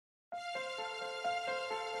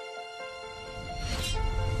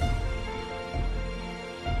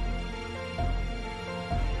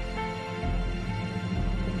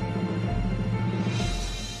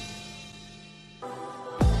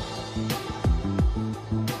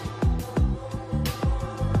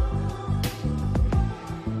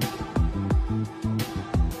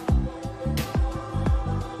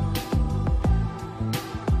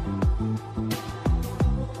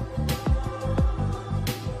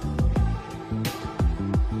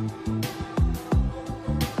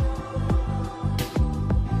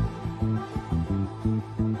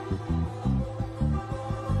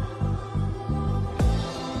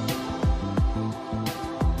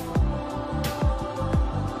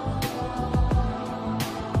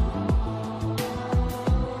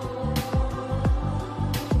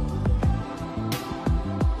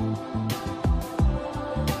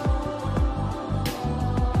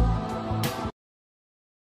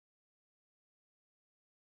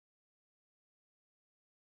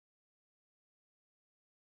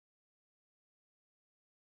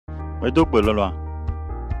Mais donc, loin.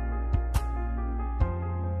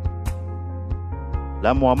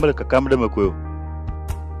 Là, moi, je suis un peu de me.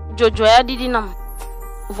 Jojo ya didi nam.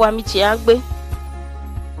 Voix mitié agbe.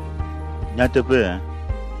 Nyate pe, hein.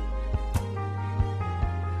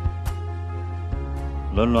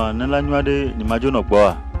 Loin, ne la nuit de ni majo no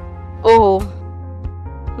boa. Oh.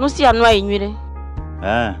 Nous si anwa inyure.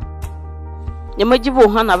 Hein. Ye majibo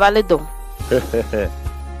hana vale do.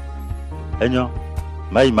 Enyo,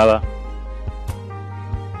 mai maba.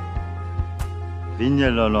 Vigne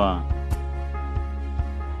loin.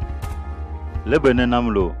 Le bene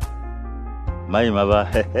namlo. Mai maba.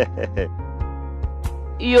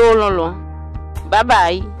 Yo lolo. Bye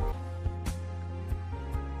bye.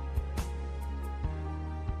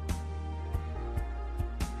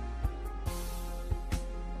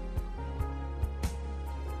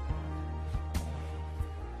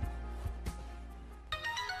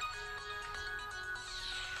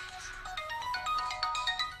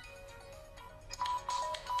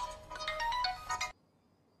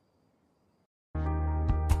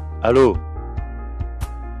 Allô?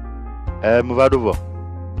 Me va d'où?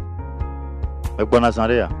 Me bonne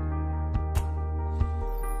santé.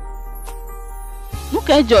 Nous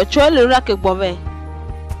que jo tu le ra ke gbove.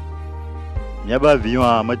 Nya ba vion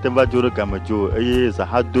a me temba joro kamajo eye za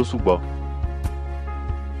hado subo.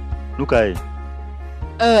 Nukai.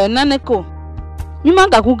 Naneko. Mi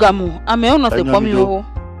manga kugamu ame ono te pomi wo.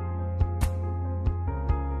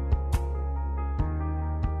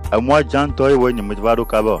 A moi Jean toy wo ni me va do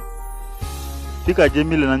kabo. Fika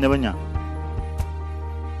jemile na nyabanya.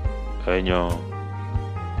 Enyo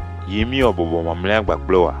yimi obobo mamle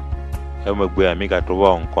gbagloa emegbe amiga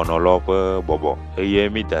tobo nkono lope bobo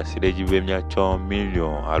eyemi da sirejibe mia cho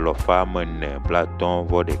million alofa mene blaton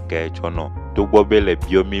vodeke chono to gbobe le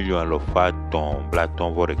bio million alofa ton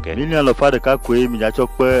blaton vodeke million alofa de ka kwe mi ja cho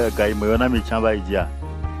pe gai mo na mi chamba ijia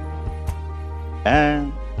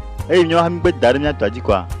nyo ha mi gbe dare mia taji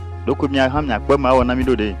kwa loko mi ha mi akpe ma wona mi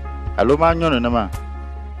dode alo ma nyo na ma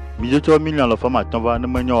mi jo cho million alofa ma ton va na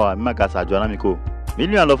ma nyo a ma ka sa jo na mi ko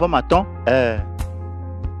million alofa ma ton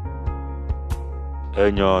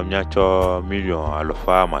enyo mia cho million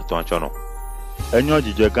alofa ma ton chono enyo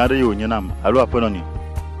jijo kan re yo nyinam alo apeno ni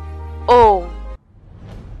Oh.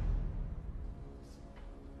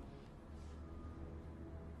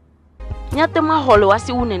 Nyate ma holo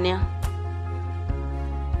wasi unene.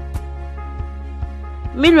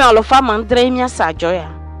 Million alofa mandre mia sa joya.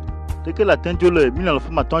 de que la tenjo le million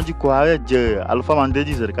alofa ma ton ji ko a je alofa ma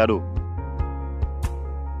ndeji zerkado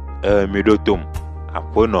mi do tom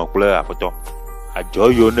apono kle afoto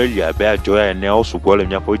ajo yo ne lia be ajo ya ne o sugo le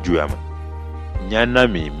mia fo juya me nyana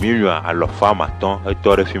mi million alofa ma ton e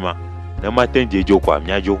tore fima ne ma tenje jo kwa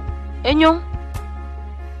mia jo Enyo.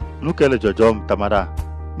 nu kele jojom tamara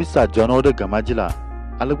misa jono de gamajila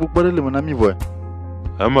ale gbogbo le mona mi vo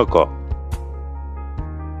emeko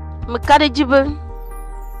Mkade jibe.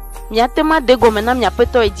 Nyate ma dego mena mia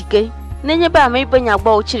peto edike. Nenye ba me ibe nya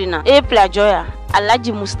gba ochirina. Pla joya.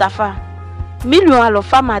 Alaji Mustafa. Million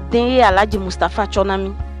alofa ma den Alaji Mustafa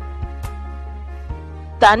chonami.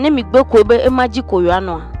 Ta ne mi gbe ko be emaji ko yo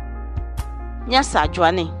ano. Nya sa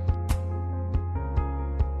joane.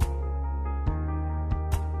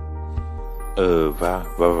 Va.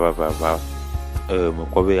 Me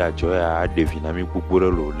kobe ajo ya devina mi gbogbo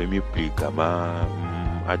lo le mi pli gama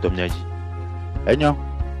adomnyaji enyo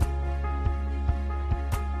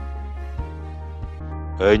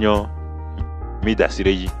mi da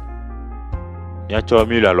sireji nya cho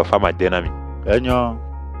mi lo fama denami enyo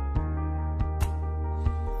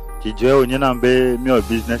jijo o nyina be mi o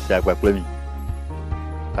business ya gba ple mi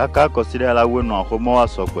kaka consider ala we no ko mo wa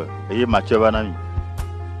sogbe eye ma cheba na mi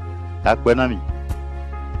ta pe na mi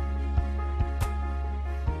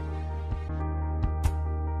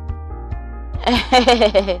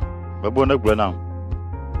babo na gbe na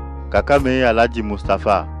kaka me Alaji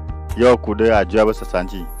Mustafa yo kude ajo abo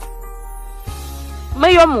sasanji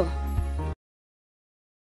Meyomu.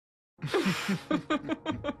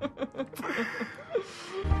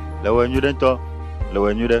 lewe nyude to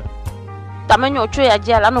lewe nyude Tamenyo ocho ya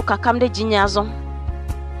jia lanu kakamde jinyazo.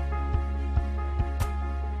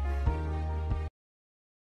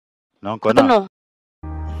 non kona No.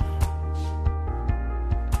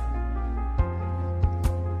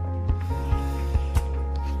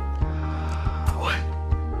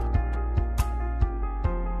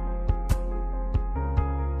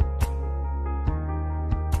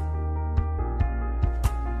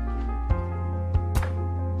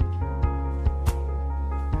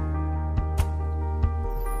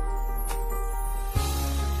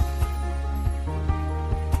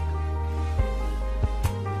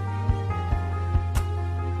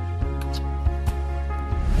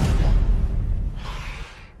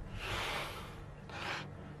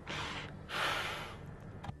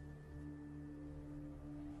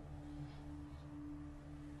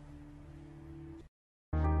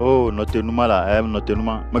 Oh, note numa la, note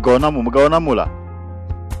numa. Magaona mu la.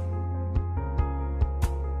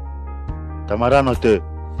 Tamara note.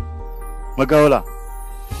 Magaola.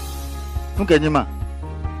 Nuke nyima.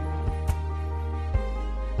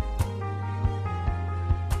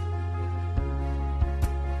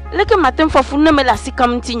 Leke matin fofu ne me la si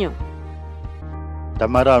kam tinyo.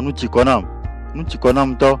 Tamara nu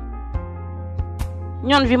chikonam to.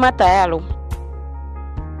 Nyon vi mata yalo.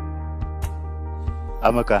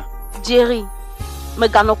 Amaka. Jerry, me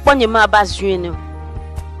gano kponye ma bas juene.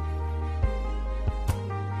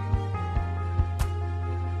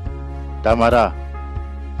 Tamara.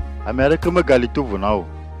 Amerika me galito vunao.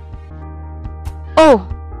 Oh.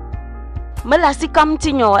 Me la si kam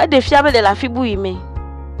tinyo, e de fiabe de la fibu ime.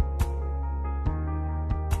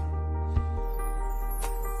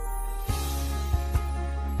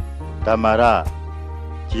 Tamara.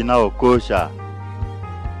 China okosha.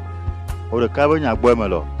 Ode kabo nya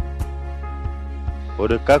gbemelo.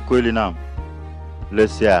 Ode ka kweli nam.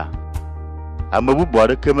 Lesia. Amebu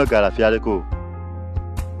boade keme gala fiade ko.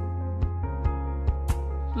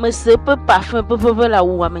 Me se pe parfum pe la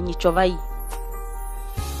uwa me nyi chova yi.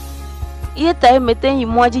 Iye ta meten yi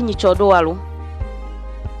mwaji nyi chodo walo.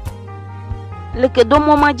 Leke do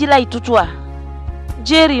mo maji la itutua.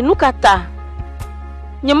 Jerry nukata.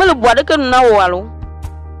 Nyemele boade ke nuna walo.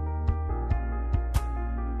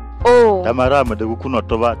 Oh. Tamara me de kuno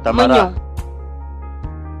toba. Tamara. Manyo.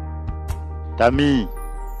 Tami.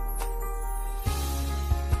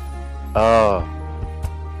 Ah.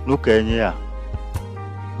 Nukenye ya.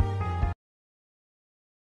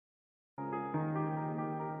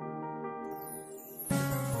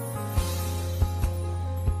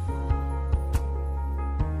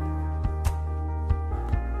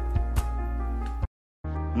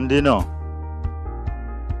 Ndino.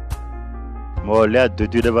 Mo le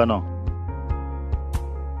adudu de bano.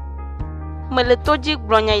 Me le toji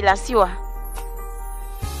glonya ila siwa.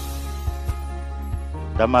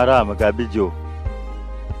 Tamara magabijo.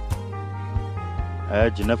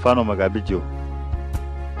 Jinefano magabijo.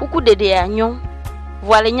 Kuku dede ya nyon.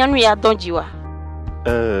 Voile nyanu ya donjiwa.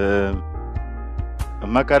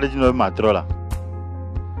 Makade jino matrola.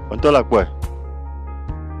 Ontola kwe.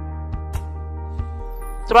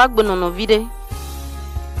 Trois gbonono vide.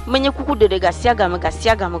 Menye kuku dede gasiaga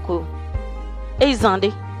me ko. E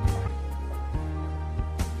zande.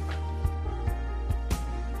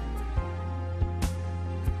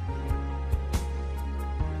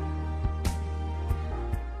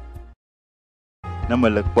 Na me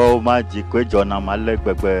le kpɔ ma dzi koe dzɔna ma le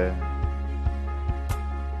gbegbe.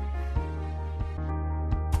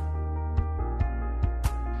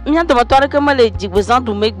 Mia dometɔ aɖeke mele dzigbezã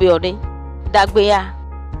du megbe o ɖe. Dagbe ya.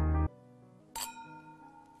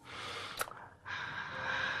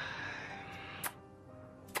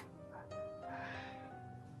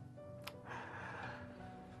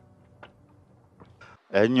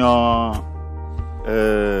 Enyo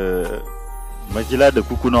medzila de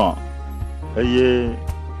kuku nɔ eye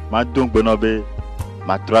ma do gbenɔ be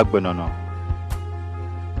ma trɔ agbenɔnɔ.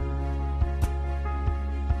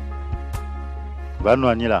 Va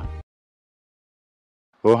nɔ anyi la.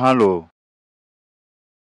 O hã lo.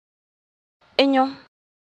 Enyo.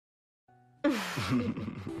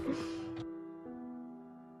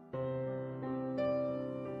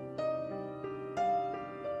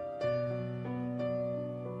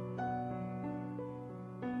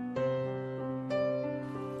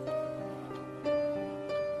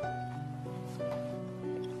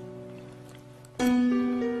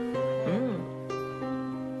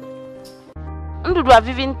 Ndudu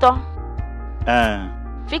avivi ntɔ.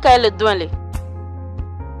 Fika ele doin le.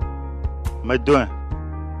 Me doin.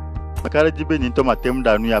 Me kare di be ni ntɔ ma tem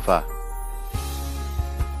da nu ya fa.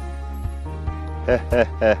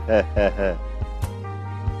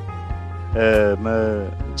 Me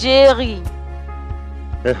Jerry.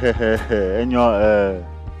 Enyo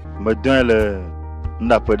me doin le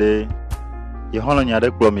ndape de ye hono nya de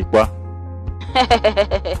kpɔ mi kwa.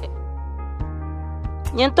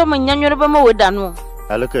 Nyento me nyanyo be me wedanu.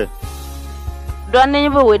 Aleke. Do anenye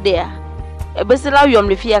be wede ya. Ebesela yom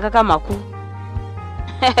le fia kaka maku.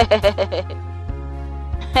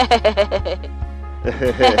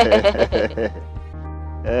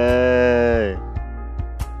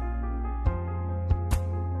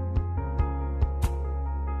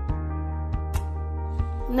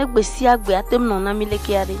 Ne gbesi agbe atem no na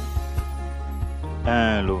mileke ade.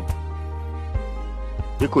 Lo.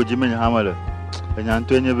 Iko jimenya hamale.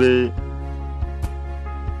 Enyanto enye be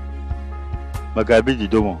magabi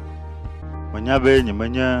didomo. Manya be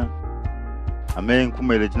nyemenya ame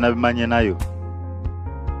nkumele tina be manye nayo.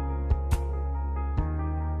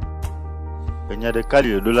 enya de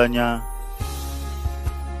kali do la nya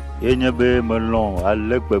yenye be melon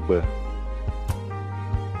alegbegbe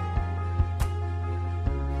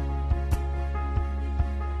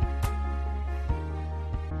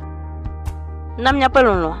Namnya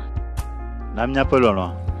pelonlo. namnya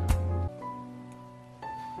pelono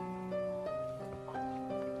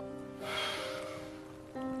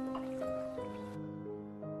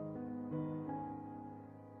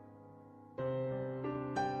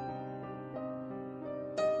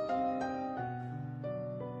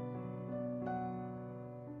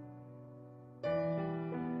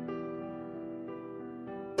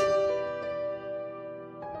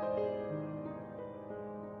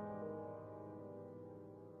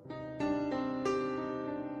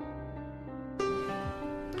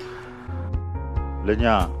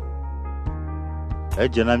lenya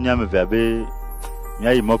ejena mnya me vabe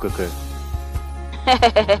nya yi mokeke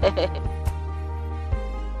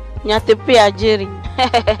Nya te pe a Jerry.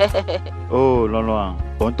 oh non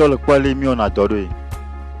on to le kwali mi on adore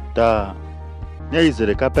ta nya yi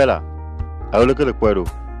zere kapela awole ke le kwero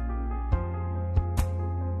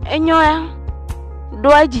Enyo ya. Do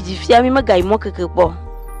a jiji fia mi maga imo keke po.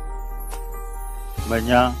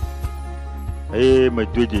 manya me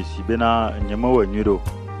doje si bena nyema wa nyiro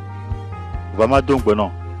vama dongbe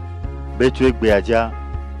no be tu egbe aja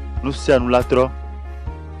nu sia nu latro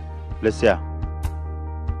lesia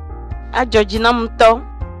A George na mto.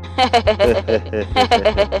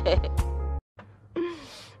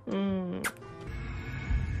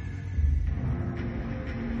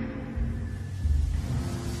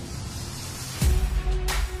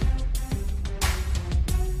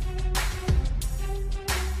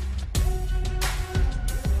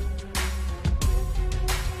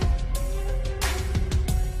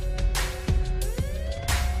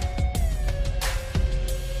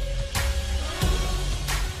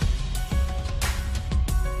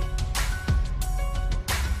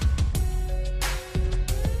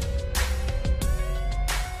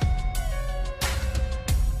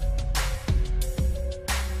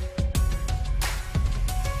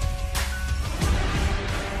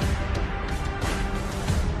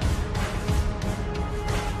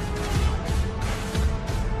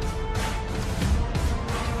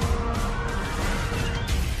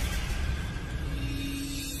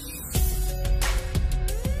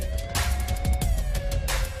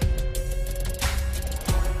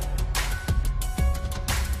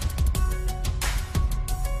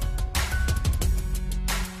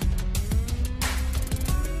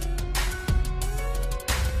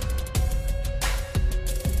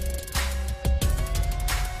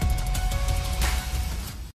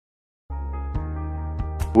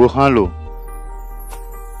 wo hanlo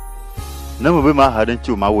na mo be ma hadin ti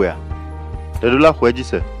o ma we a de do la khweji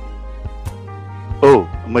se oh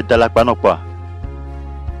me dala pa no pa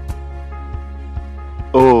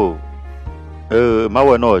oh ma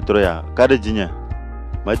we no tro ya ka de jinya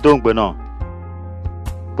ma dongbe no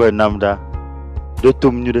pe namda do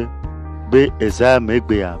tum nyude be eza me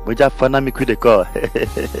gbe ya mo ja fana mi ku de ko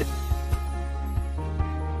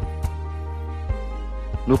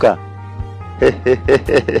nuka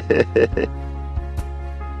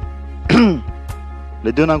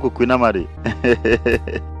le dona ko kuna mari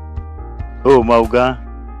oh mauga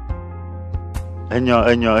enyo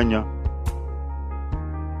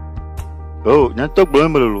oh nyantok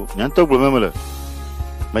blomelo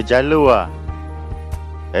majalewa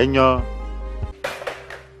enyo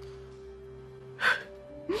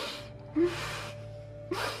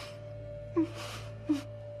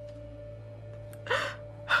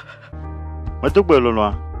matugbe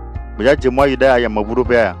lolo beja je mo yida ya maburu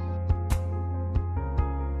be ya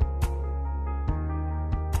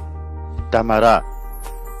Tamara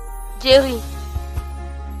Jerry.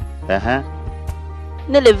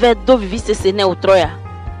 Ne le ver do vivi se sene o troya.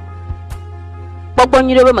 Gbogbo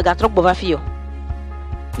nyire we maga trok bova fiyo.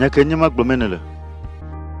 nya kenye magbomenele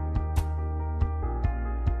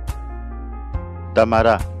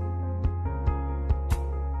Tamara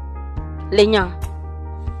Lenya.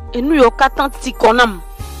 Enu yo katan ti konam.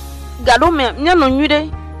 Gado me nya no nyire.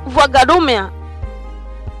 Vo gado me.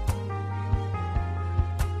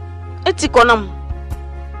 Eti konam.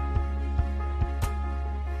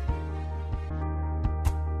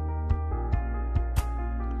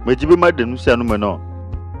 mejibe ma denuncia no meno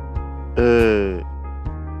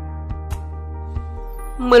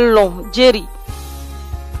Melon Jerry.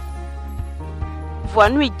 Vo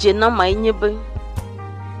anu ijena ma enyebe.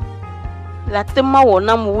 La tema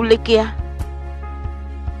wona mu wulekia.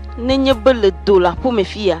 Nenyebe le dola po me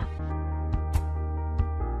fia.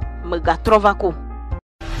 Me ga trova ko.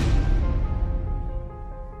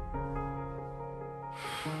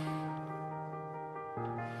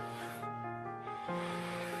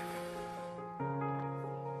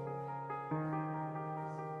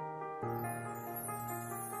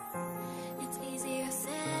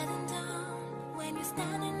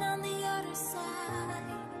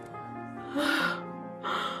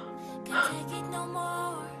 take it no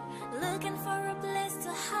more, looking for a place to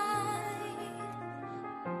hide.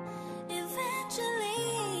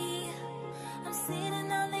 Eventually, I'm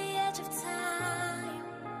sitting on the edge of time.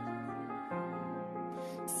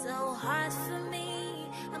 So hard for me,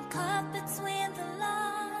 I'm caught between the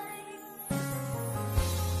lines,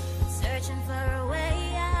 searching for a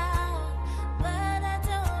way out, but I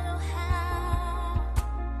don't know how.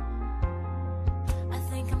 I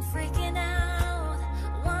think I'm freaking out,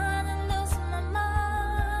 wanna lose my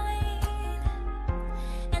mind.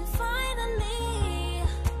 And finally,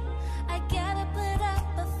 I gotta put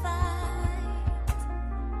up a fight.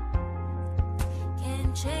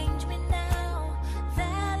 Can't change me now,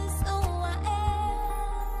 that is who I am.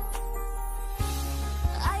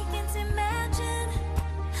 I can't imagine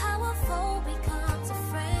how a foe becomes a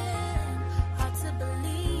friend. Hard to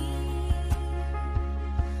believe,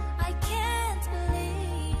 I can't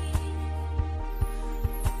believe.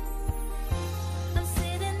 I'm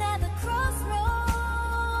sitting at the crossroads,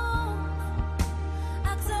 I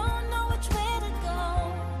don't know which way to go.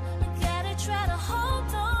 I gotta try to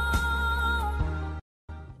hold on.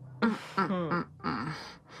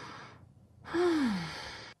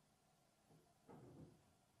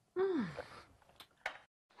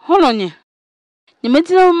 Holonye.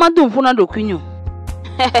 Nimetina madu mfuna do kwinyo.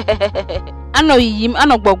 Ano yiyim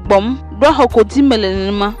ano gbogbom do hokoti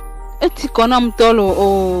melenema. Eti kona mtolo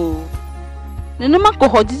o. Nenema ko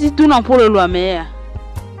hoditi tu na polo lo ameya.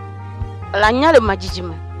 La nyale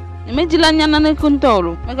majijima. Nimejila nyana ne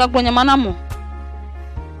kuntolo. Mega gbonya manamo.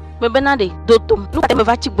 Bebe na de dotom. Luka me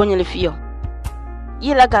va chi gbonye le fio.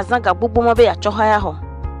 Yela gazanga gbogbo mo be ya choha ya ho.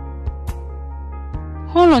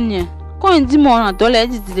 Holonye. Ko ndi mo na dole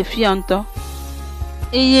ejiti le fio nto.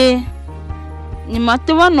 Eye. Ni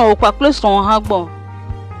matewa no kwa kleson ha gbo.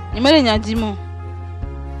 Ni mere nya dimo.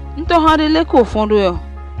 Nto ha de le ko fondo yo.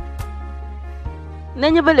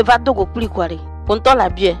 Nenye bele va dogo kuli kware. Ponto la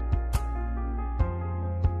bie.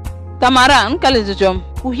 Tamara nkale jom.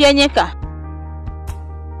 Uhyenye ka.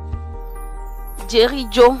 Jerry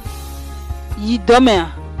Jo. Yi dome.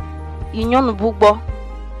 Yi nyonu bugbo.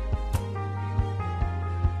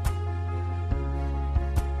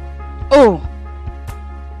 Oh.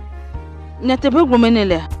 Netebe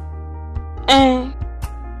glumenele.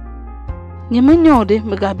 Nyemenyo de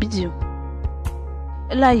mega bidio.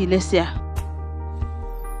 Ela yilesia.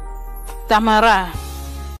 Tamara.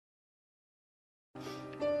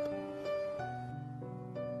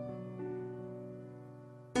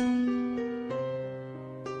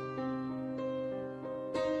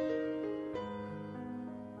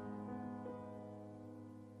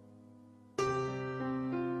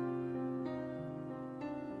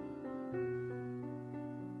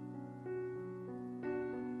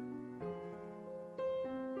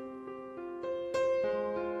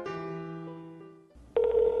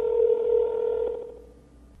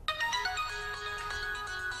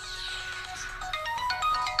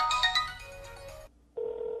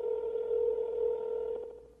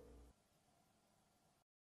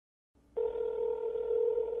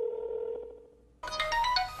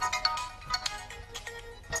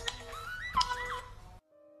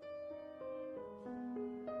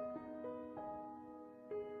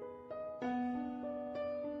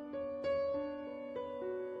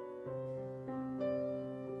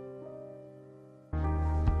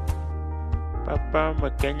 Papa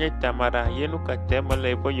makanya Tamara yenu kate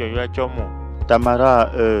male po yoyo achomo. Tamara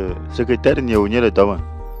secrétaire ni onye le doma.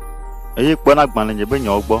 Eye kpona gbanle nye be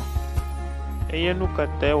nyo gbo. Yenu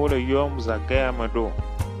kate wole yo mzake amado.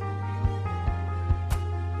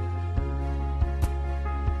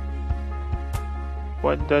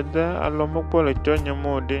 Wadada alomo le tonye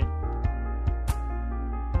mode.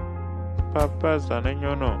 Papa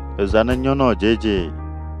zane nyono jeje.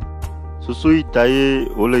 Susu itaye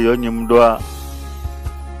ole yo nyimdoa.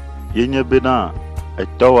 Yenye bena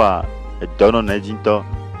etowa etono na jinto.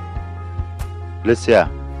 Lesia.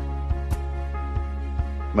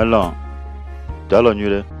 Melon. Dalo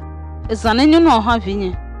nyure. Zane nyono ha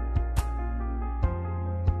vinye.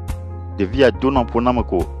 Devia dona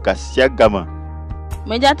ponamako kasia gama.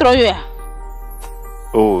 Meja troyo ya.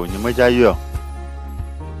 Oh, ni meja yo.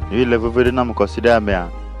 Ni le vevere na mo consider mea.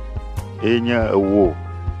 Enya wo.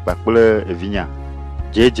 Bakple evinya.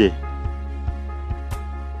 Jeje.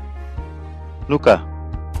 Luka.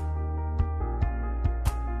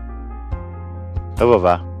 Eva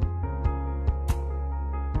va.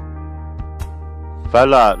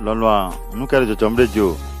 Fala lonloa, nuka le tombe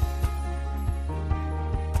jo.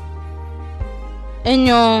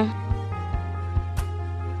 Enyo.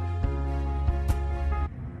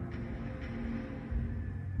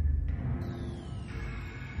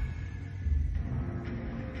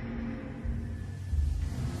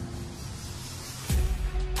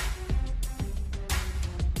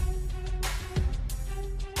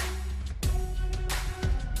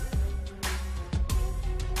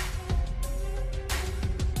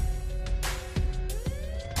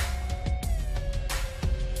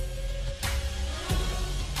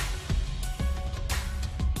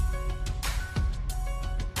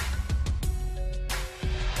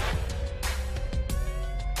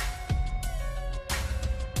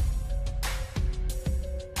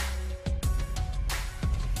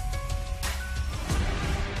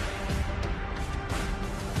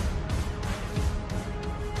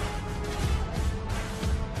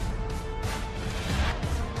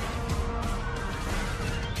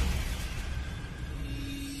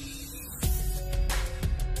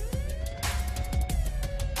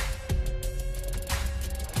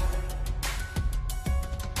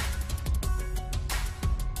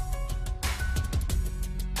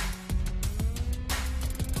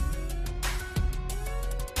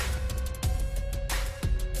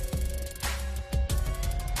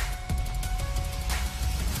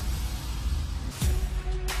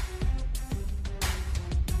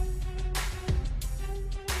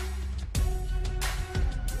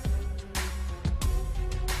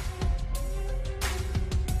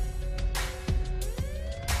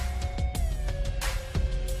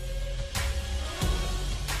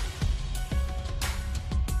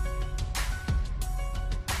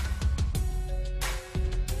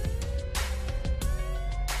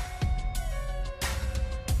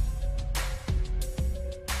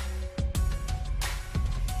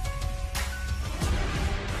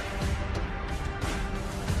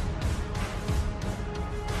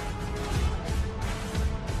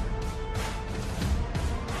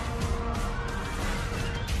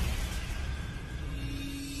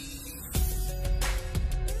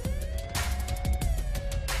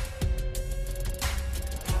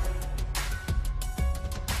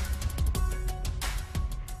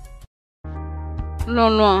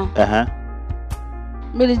 Lolo.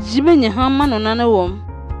 Mele jibe nye hama no nane wom.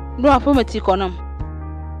 Do apo me tikonam.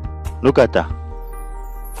 Lukata.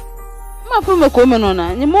 Ma po me ko me no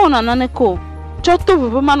na. Ni mo na nane ko. Choto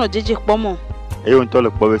bebe mano jeje kpomo. E on tole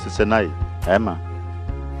kpowe se senai. Ema.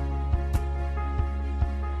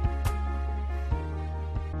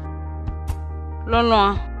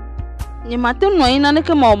 Lolo. Ni mate no ina ne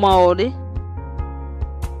ke ma ode.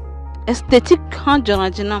 Esthétique han jona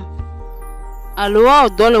jinam. Aloa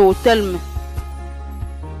dole hotel me.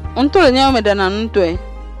 On to le nyame dana nto e.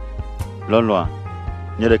 Lolo.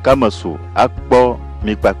 Nyere kamasu akpo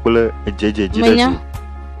mi pakpele ejeje jireju.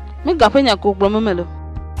 Me gapenya ko gbo memelo.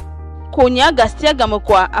 Ko nya gastia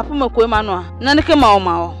gamekwa apumekwe manu na ne ke ma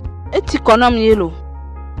o. Eti konam yelo.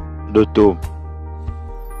 Doto.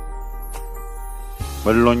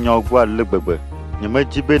 Melo nyogwa legbegbe. Nyeme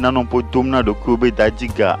jibe nanon po domna do kube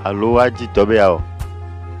dajiga alo aji tobe yao.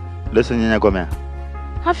 Lese nyanya gome.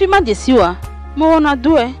 Hafi ma desiwa. Mo na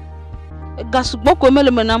doe. Gasugbo ko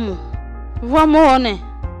mele menamu. Vo mo one.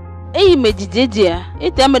 Eyi mejijeje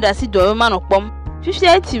ete amedasi do ma no pom. Fifi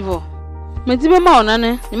etivo. Medibe ma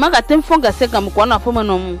onane. Ni maga temfo gase gamukwa na poma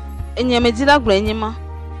no mu. Enye medila gbre enyima.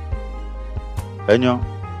 Enyo.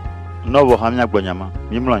 Novo hamnya gbonyama.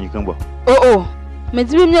 Mimlo anyikembo. Oh.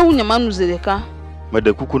 Medibe mnya wunyama nuzereka.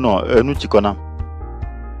 Mede kuku no enu chikona.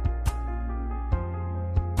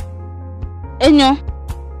 Enyo.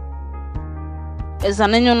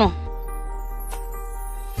 Ezanenyo no.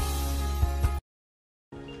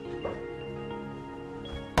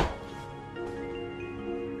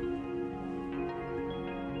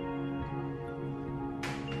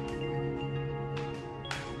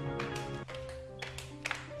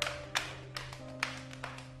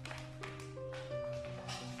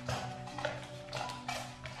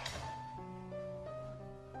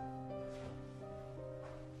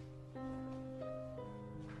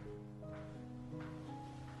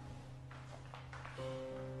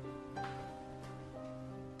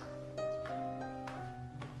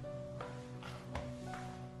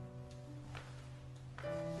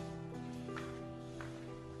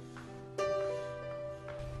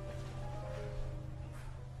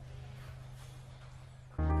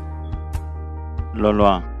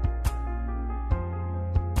 Lolo.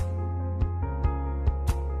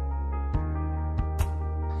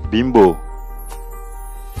 Bimbo.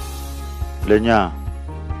 Lenya.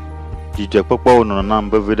 Jije popo no na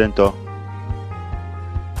mbe vidento.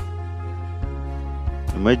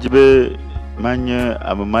 Mejibe manye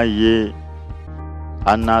amamaye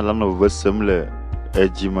ana lano vesemle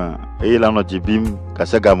ejima e lano jibim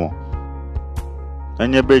kasagamo.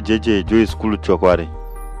 Anye be jeje joy school chokwari.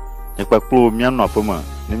 Nekwa kpo miano apoma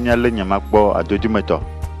ni miale nyama kpo adojumeto.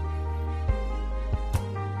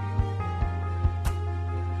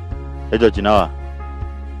 Ejo jinawa.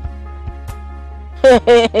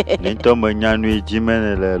 Ninto menyanu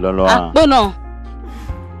ijimene le lolo. APENO.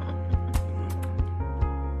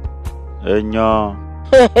 Enyo.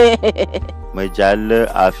 Mejale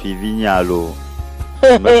afivinyalo.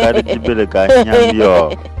 Mekari jibele ka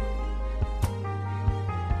nyambio.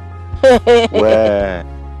 Ouais.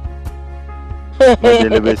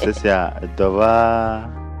 Modele besesia dova.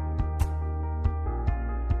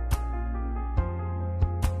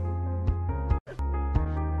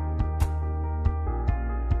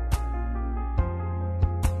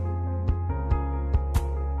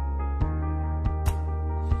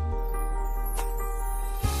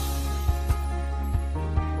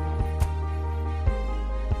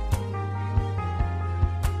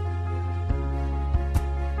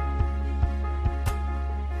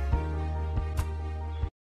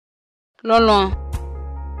 Lolo.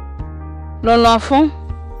 Lolo à fond.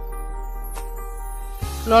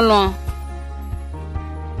 Lolo.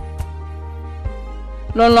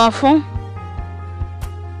 Lolo à fond.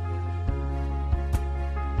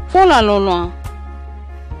 Fond la lolo.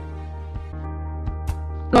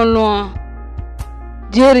 Lolo.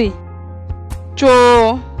 Jerry.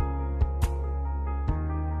 Cho.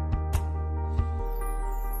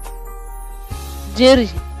 Jerry.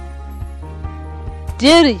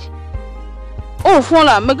 Jerry. Oh, fond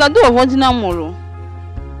là, mais gado avons dit na molo.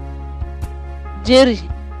 Jerry.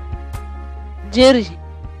 Jerry.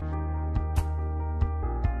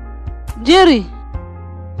 Jerry.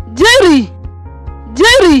 Jerry.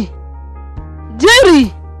 Jerry.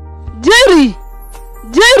 Jerry. Jerry.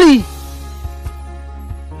 Jerry.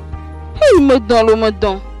 Hey, me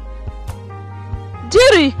donne.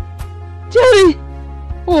 Jerry. Jerry.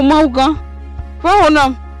 Oh, Mauga. Va on a.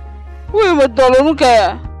 Oui, me donne le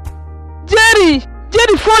cas. Jerry.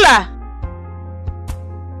 Jerry Fola.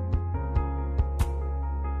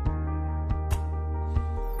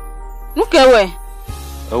 kewe.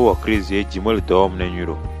 Ewo crazy e jimol do om na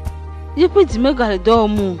nyuro. Ye pe di me gale do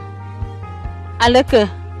mu. Aleke,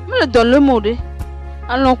 me le do le mode.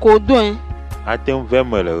 Alon ko do en. Atem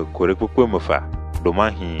vemele kore kpekpe me fa. Do ma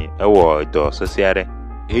hi ewo do sosiare.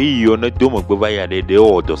 Eyi yo na do mo gbe ba ya de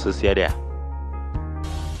o do sosiare a.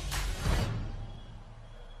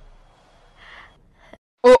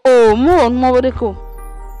 Oh, mu on mo wede ko.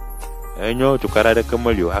 Enyo to karade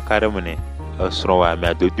kemelio akare mene. Osro wa me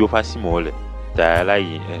adodio fasimole. Ta la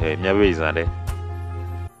yi mia be izande.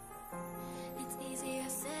 It's easier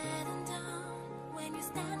said than done when you're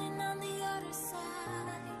standing on the other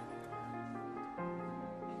side.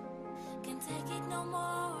 Can't take it no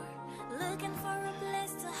more, looking for a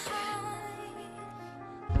place to hide.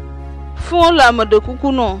 Fun la me de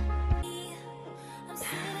kuku no. I'm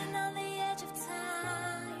sitting on the edge of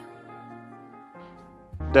time.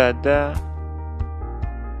 Dada.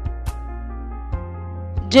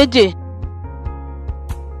 Jeje.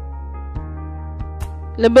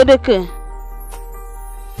 Le bedeke.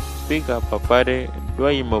 Pika papare do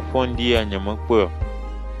yi mo fondi anya mo po.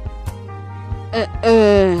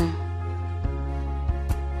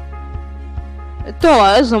 To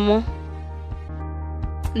ezomo.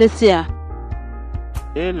 Lesia.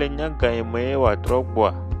 Le nyanga e me wa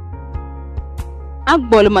trogbo.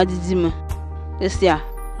 Agbole madizime. Lesia.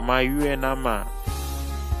 Ma yue na ma.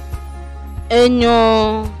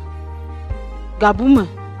 Enyo gabume.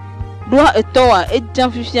 Doa etoa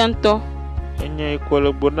ejan fifianto. Enye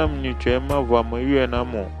ikole bonam ni tue ma vo ma yue na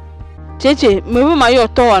mo. Cheche, me ma yo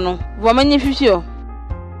toa no. Vo menye fifio.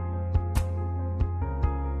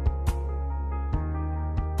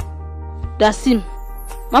 Dasim.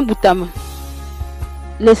 Mabutama.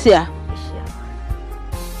 Lesia.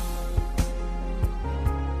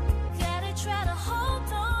 Gotta try to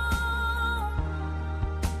hold on.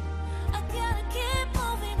 I gotta keep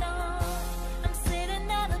moving on. I'm sitting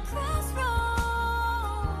at a crossroads.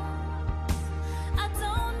 I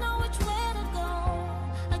don't know which way to go.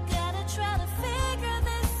 I gotta try to figure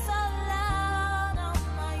this all out on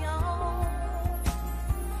my own.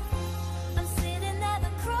 I'm sitting at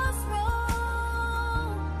a crossroads.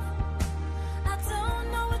 I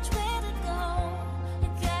don't know which way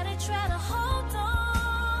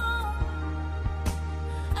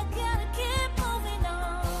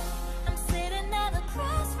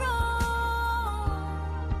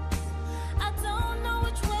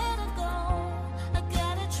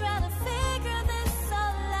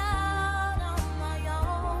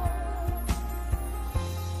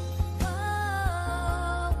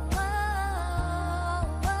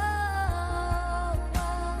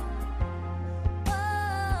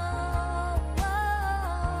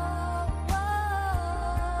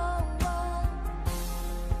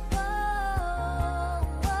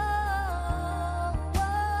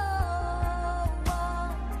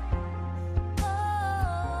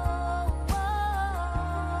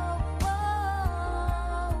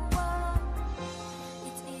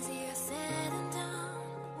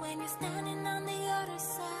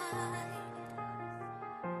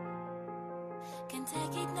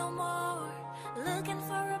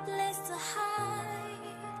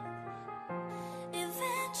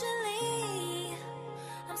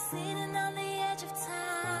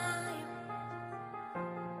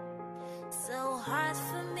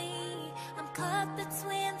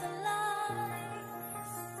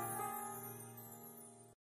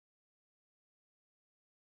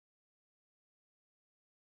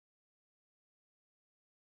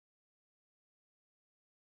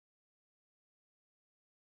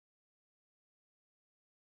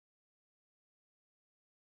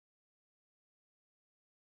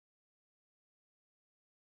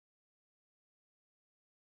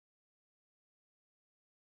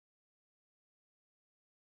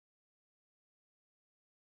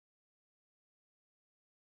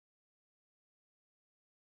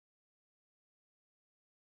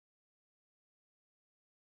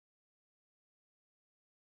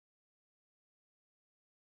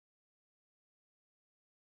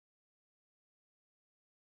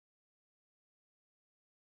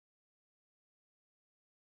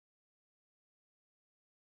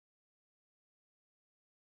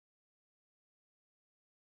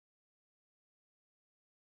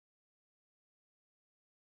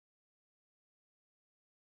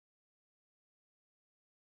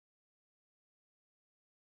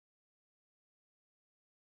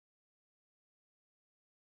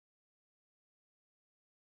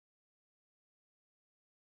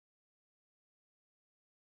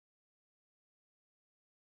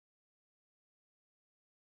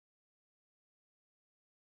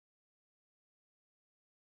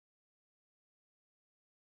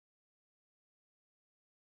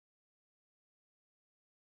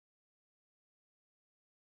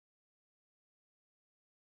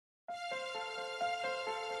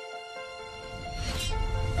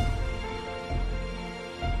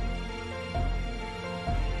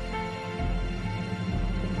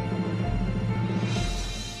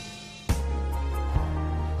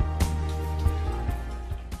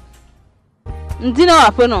Ndina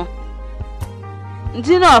APENO.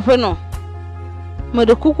 Ndina APENO.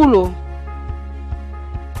 Mede kukulo.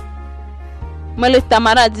 Mele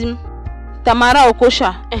Tamara dim. Tamara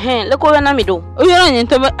okosha. Leko yana mi do. Oyora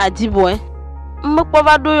nyento be adibo Mbekpo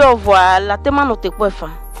va do yo voa la tema no te kwefa.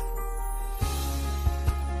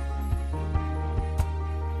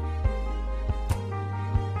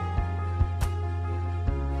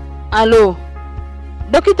 Allo.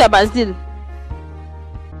 Dokita Basil.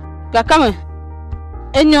 Kakame.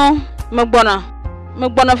 Enyo megbona.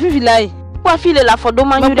 Megbona fifi lai. Kwa file la fodo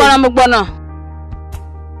ma nyure. Megbona.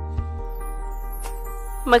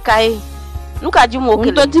 Mekai. Nuka ji mo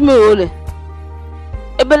kele. Nto ti me ole.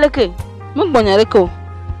 Ebeleke. Megbonya reko.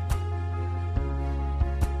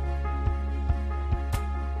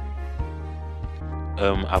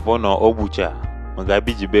 Avono obucha.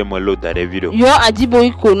 Magabi be molo dare video. Yo ajibo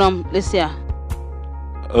iko nam lesia.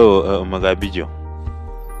 Magabijo.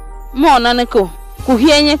 Mo naneko. Ku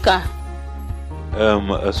hienye ka.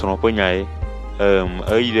 Sono ponyae.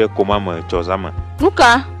 Aide komama chozama.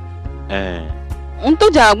 Nuka. Nto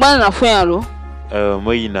jagba na fun alo.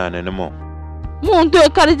 Moyina nenemo. Mo nto e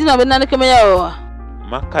kariji na be naneke me ya o.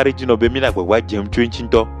 Ma kariji no be mi na gbagba jem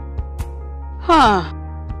twinchinto. Ha.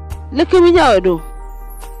 Leke mi ya odo.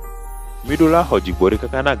 Midola hoji gbori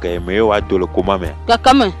kaka na ga eme wa dolo komame.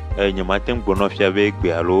 Kakame. Nyamatem gbono fia be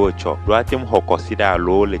gbe alo ocho. Do atem hokosida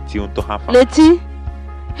alo leti unto hafa. Leti.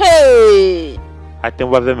 Hey.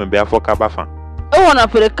 Atem wa ve me be afoka bafa. E wona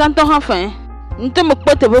pere kanto hafa. Nte mo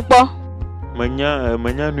kpote bopo.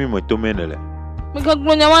 Manya nui mo to menele. Me ka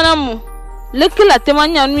gbonya wana mu. Leke la tema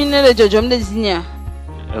nya nui nele jojom de zinya.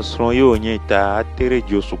 Esron yo onye ta atere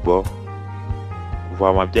jo subo.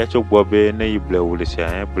 Wa ma bia chogbo be na ible wo le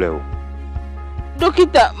sia ble o.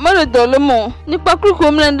 Dokita, mele dole mo. Nipa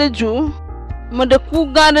kruko mlende ju. Mo de ku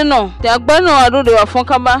gade no. Te agba no ado de wa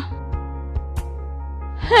fonka ba.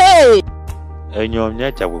 Hey. Enyo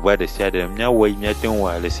nya chagbo de sia de nya wo nya ten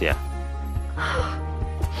wa le sia.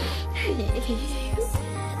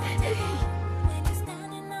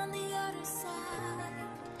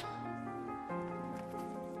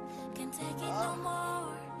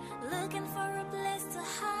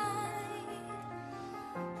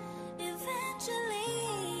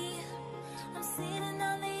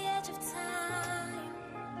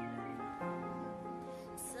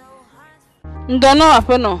 Ndono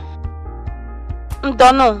APENO.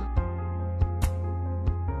 Ndono.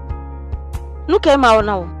 Nuke ma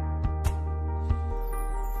ona wo.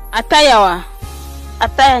 Atayawa.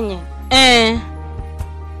 Atayanye.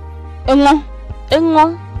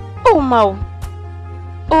 Engo. Oh ma.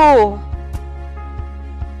 Oh.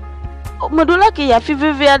 Modula ke ya fi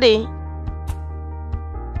vivia de.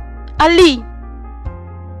 Ali.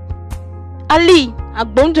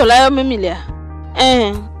 Agbonjo la yo memilia.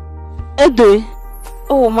 Edo.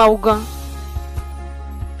 Oh ma ugan.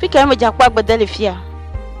 Fika me jakwa gbedele fia.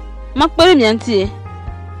 Ma pere mi anti.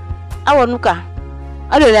 Awo nuka.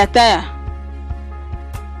 Ado le ataya.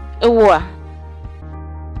 Ewa.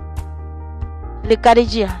 Le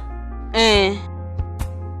karijia.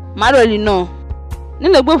 Ma ro li no. Ni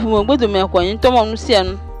le gbofu mo gbodo me kwa yin to mo nu si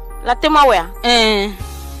anu. La tema we.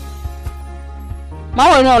 Ma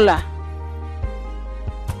wo no la.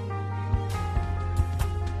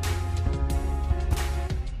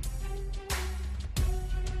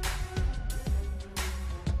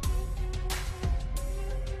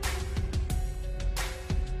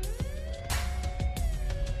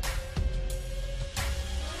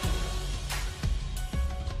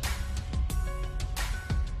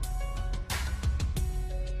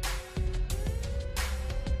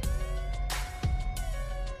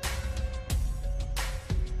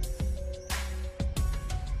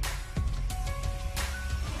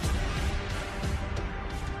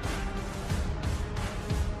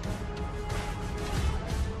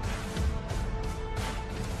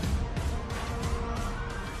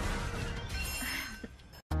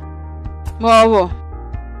 Mo.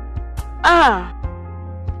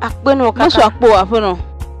 APENO kaka. Maso akpo APENO.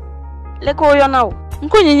 Leko oyo na wo.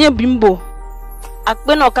 Nko nyenye bimbo.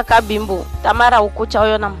 APENO kaka bimbo. Tamara ukocha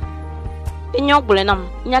oyo nam. Enyo gbule nam.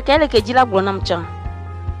 Nyaka ele ke jila gbule nam chan.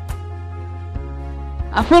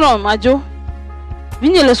 APENO majo.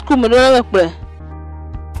 Vinye le school me dole wekple.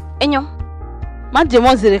 Enyo. Ma de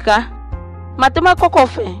mo zirika. Matema koko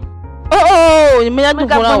fe. Me ya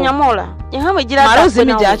Mega dubona. bonya mola. Nyaha me jila Maro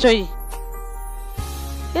zemi ja choyi.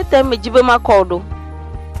 Yete me jibe makodo.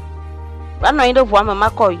 Bano indo bua me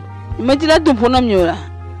makoyi. Me jila dubona miola.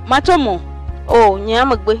 Ma chomo. Oh, nya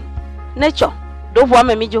me gbe. Necho. Do bua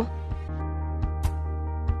me mijo.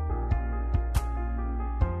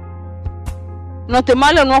 No te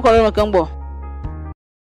male no ko lo kan bo.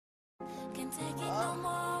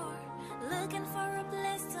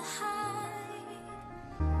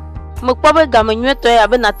 me kpɔ be game nyuietɔ ya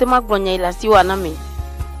be nate ma gblɔ nya yi le asiwɔ na mi.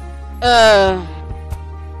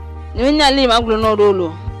 Ne nya li ma gblɔ no ɖo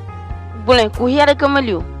lo. Gblɔe kuhi aɖeke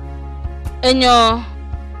meli o. Enyo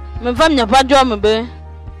me va mia va dzɔ me be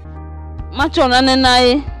ma tsɔ nane na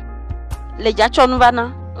ye. Le dzatsɔ nu va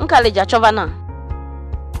na. Nka le dzatsɔ va na.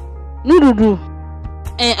 Nuɖuɖu.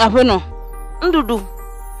 Aƒenɔ. Nuɖuɖu.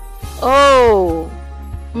 Oh.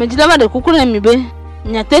 Me dzila va de kuku na mi be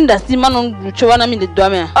nyate ndasi ma no nuɖuɖu tsɔ va na mi le doa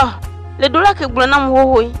mea. Ah, le do la ke gblɔ na mu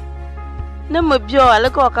hohoi. Ne me biɔ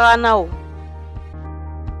aleke wakawa na o.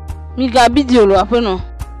 Mi ga bidi o lo aƒenɔ.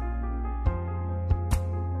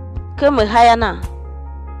 Ke me haya na.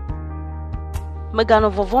 Me ganɔ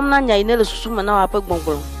vɔvɔm na nya yi ne le susu me na woaƒe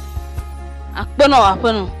gbɔgblɔ. Aƒenɔ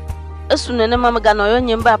aƒenɔ. Esu nenema me ganɔ yɔ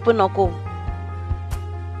nye be aƒenɔ ko.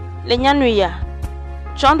 Le nyanui ya.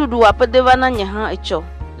 Tsɔ nuɖuɖu woaƒe de va na nye hã etsɔ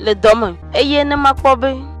le dɔme eye ne makpɔ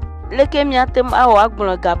be leke miate awɔ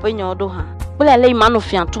agblɔ ga ƒe nyawo ɖo hã. Kple ale yi ma nɔ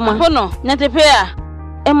fia tuma. Aƒenɔ, nyateƒea.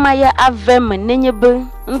 Ema ya ave me nenye be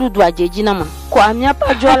nuɖuɖu adzedzi na ma. Kɔa miaƒe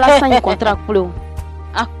adzɔ la sanye kɔntra kple o.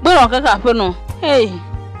 Aƒenɔ keke aƒenɔ. Hey,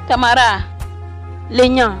 Tamara. Le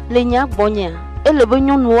nya gbɔnyea. Ele be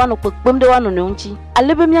nyɔnuwo anɔ kpekpem ɖe woa nɔnɔewo ŋuti.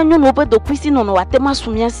 Ale be mia nyɔnuwo be dokuisi nɔnɔ wate ma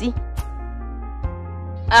su mia si.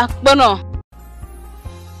 Aƒenɔ.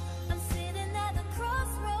 I'm sitting at the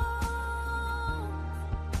crossroads.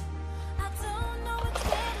 I don't know which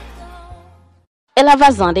way to go. Ela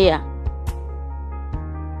va zã ɖe ya.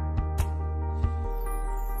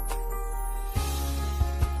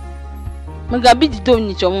 Me ga bidi to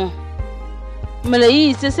nyi tsɔ mo. Me le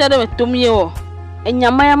yi sese ɖe me tom ye wɔ.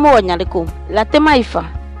 Enyama ya mewɔ nya ɖeke o. Late ma yi fa.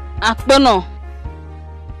 Aƒenɔ.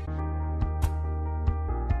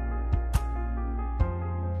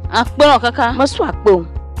 Aƒenɔ kaka. Mesu akpe o.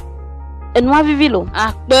 Enua vivi lo.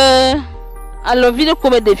 Akpe. Alɔvi ɖe ko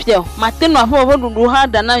be ɖe fia o. Mate nɔ aƒe ƒe ɖuɖu hã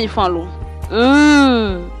da na mi fa lo.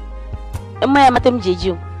 Ema ya mate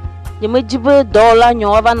dzedzi o. Nye me dzi be dɔwɔla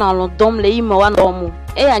nyɔwo va nɔ alɔ dɔm le yi me woanɔ wɔm o.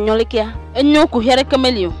 Eya nyɔ lekea. Enyo kuhi aɖeke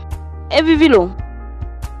meli o. Evivi lo.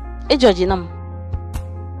 Edzɔ dzi nam.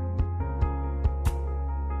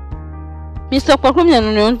 Mi sɔ kpɔkpɔ mia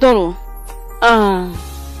nɔnɔewo ŋutɔ lo.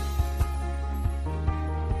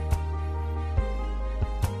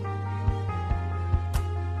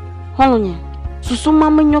 Xɔlɔnye, susu ma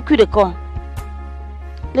menyo kui ɖeka o.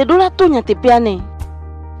 Le ɖo la to nyateƒea nɛ.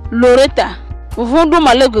 Loreta, vovon ɖo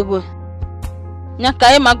ma le gbegbe.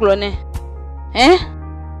 Nyaka ye ma gblɔ nɛ.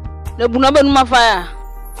 Le buna be nu ma fa ya.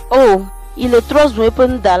 Oh, il est trop zoué pour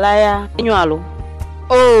ndala ya. Enyo alo.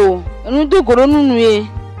 Oh, enu do go ɖo nunu ye.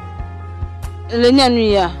 Le nya nu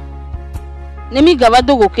ya. Ne mi gava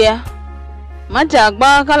do go kea. Ma dze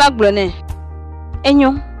agba kala gblɔ nɛ.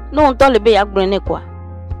 Enyo, no ŋutɔ le be ya gblɔ nɛ kwa.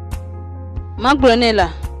 Ma gblɔ nɛ la.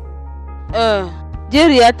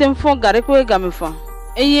 Jerry ate fɔ ga ɖe kple game fa.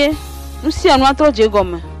 Eye nu sia nu atrɔ dze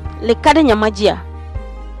gɔme. Le ka ɖe nyama dzia.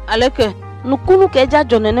 Aleke. Nukunu ke dza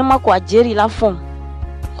dzɔ nenema ko Jerry la fɔm.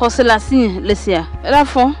 Xɔse le asi le sia. La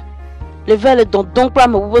fɔ. Le ve le dɔndɔn kple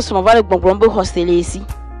ame bubu srɔ̃ va le gbɔgblɔm be xɔse le esi.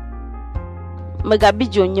 Megabi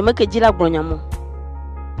dzo nye me ke dzi la gblɔ nyamo.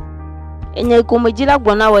 Enya yi ko me dzi la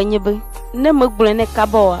gblɔ na wo nye be ne me gblɔ ne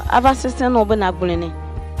kaba oa ava sesẽ na wo be na gblɔ ne.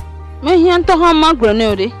 Me hia ŋutɔ hã ma gblɔ nɛ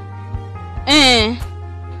o ɖe.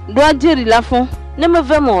 Ɖoa Jerry la fɔ. Ne me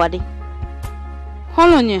ve me oa ɖe.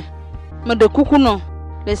 Xɔlɔnye, me ɖe kuku nɔ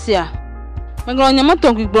le sia. Me gblɔ nye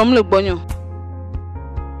metɔ gbi gblɔm le gbɔnyɔ.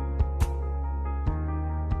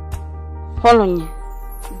 Xɔlɔnye,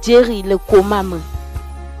 Jerry le koma me.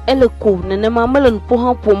 Ele ko nenema mele nuƒo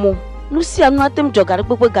hã ƒom o. Nu sia nu atem dzɔ ga ɖe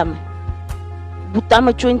kpekpe game. Buta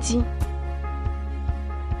me tso ŋuti.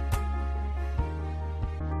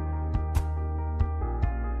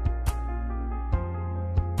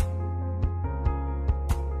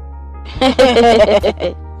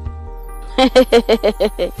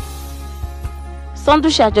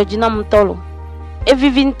 Sɔndusi adzɔdzi nam ŋutɔ lo.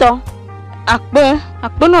 Evivi ŋutɔ.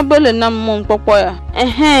 Akpenɔ be le nam mɔ ŋkpɔkpɔ ya.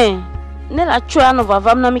 Ne la tso anɔ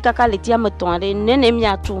vavam na mi kaka le tia me tɔn aɖe nene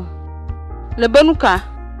miatu. Le be nu ka?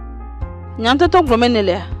 Nyantɔtɔ gblɔ me ne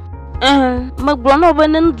lea. Megblɔ na wo be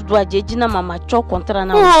ne nuɖuɖu adzedzi na mama tsɔ kɔntra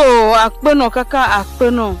na wo. Oh, akpenɔ kaka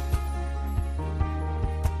akpenɔ.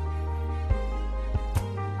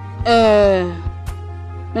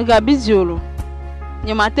 Mega busy o lo.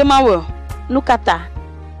 Nye mate ma wɔ. Nu kata.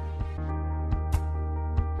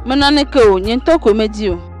 Mena ne ke o, nye ŋutɔ ko me di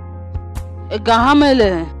o. Ega hã me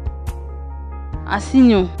le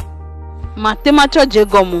asinyo. Mate ma tsɔ dze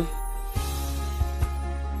gɔmo.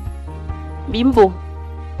 Bimbo,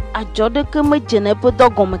 adzɔ ɖeke me dze na eƒe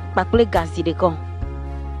dɔgɔme kpakple gazi ɖeka o.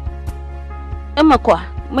 Eme kɔa,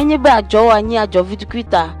 menye be adzɔ woanyi adzɔ vitukui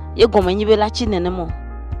ta ye gome nyi be la chi nene mo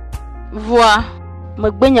Voa.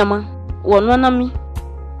 me gbenyama wo no na mi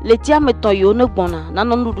le tia me ton yo ne gbona na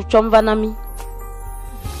no nudu chomva na mi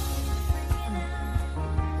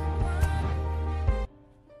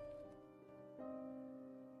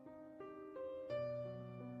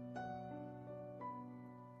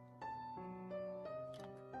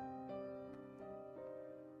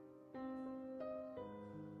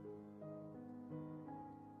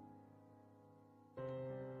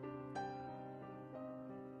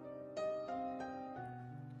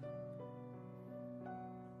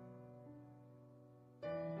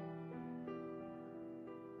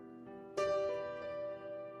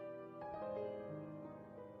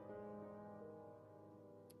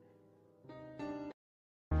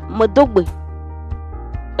me dogbe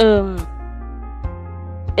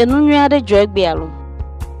enunyu ade jo egbe alo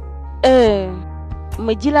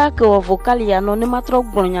me dila ke o vocal ya no ne matro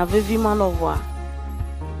gbronya vevi manovoa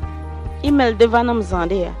email de vanam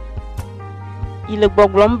zande ya ile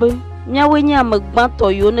gboglombe miawe nya me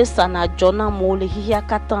gbanto yo ne sana jona mo le hihia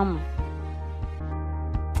katam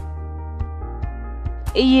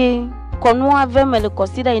eye konu ave me le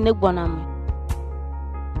consider ine gbona me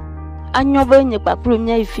anyobe nye papru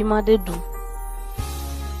mia ifima de du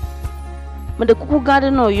me de kuku gade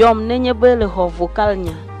no yom nenye be le ho vocal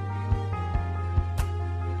nya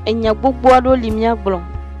enya gbogbo ado limia gblo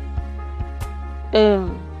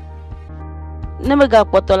ne me ga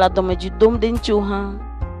poto la do me ji dom de nchu ha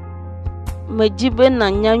me jibe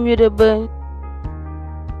na nya nwere be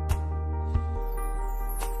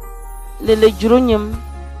lele jurunyem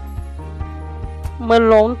me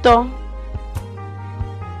lonto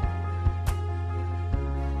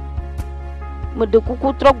me de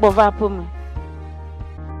kuku trok bova pe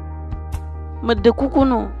me de kuku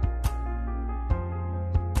no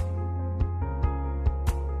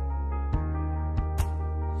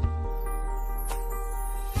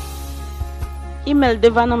email de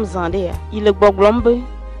vanam zande ya ile gboglombe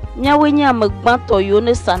miawe nya me gbanto yo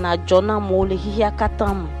ne sana jona mo le hihia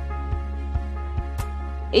katam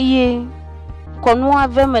eye konu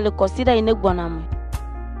ave me le consider ine gbona me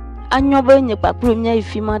anyobe nye papru mia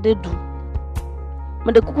ifima de du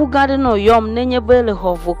me de kuku gade no yom nenye be le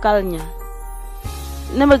ho vocal nya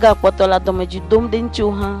ne me ga poto la do me ji dom de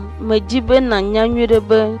nchu ha me jibe na nya nwere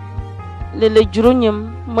be lele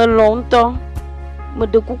jurunyem me lonto me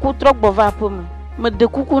de kuku trok bova pe me de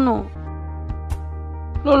kuku no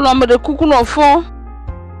Lolo me de kuku no fo.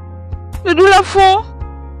 Me du la fo.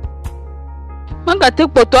 Manga te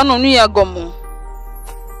poto no nu ya gomo.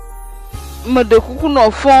 Me de kuku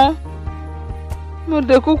no fo. Me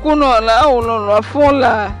de kuku no la o lo fo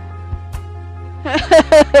la.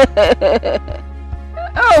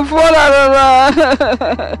 Ah fo la la.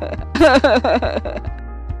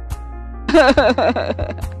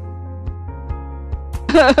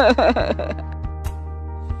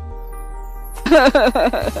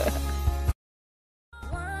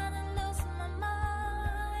 Wanna lose my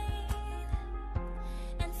mind,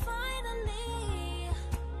 and finally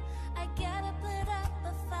I gotta put up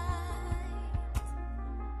a fight.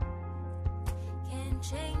 Can't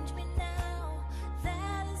change me now,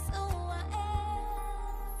 that is who I am.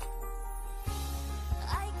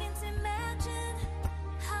 I can't imagine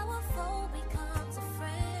how a foe becomes a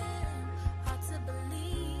friend. Hard to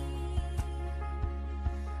believe,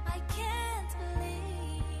 I can't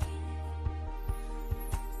believe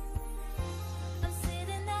I'm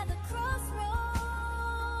sitting at the crossroads.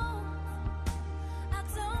 I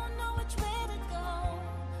don't know which way to go.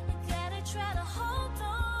 I gotta try to hold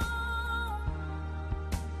on.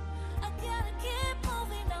 I gotta keep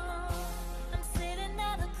moving on. I'm sitting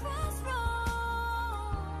at the crossroads.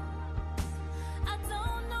 I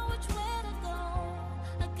don't know which way to go.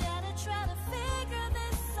 I gotta try to figure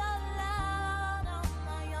this all out on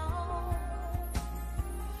my own.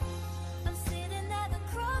 I'm sitting at the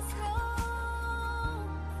crossroads.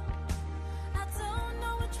 I don't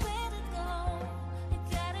know which way to go. I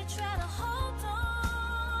gotta try to hold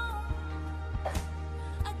on.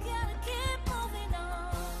 I gotta keep moving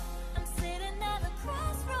on. I'm sitting at the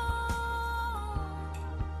crossroads.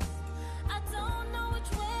 I don't know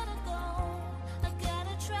which way to go. I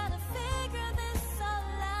gotta try to figure this all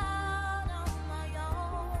out on my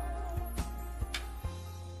own.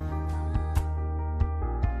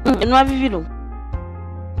 enu avivilo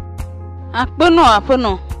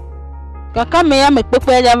Apeno. Kaka me ya me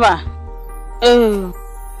pepe ya ba.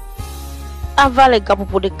 avale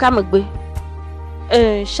gapopo de kamegbe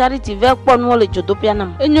charity ve kponu le jodopia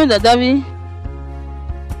nam Enyo dada bi.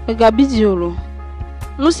 E ga busy olo.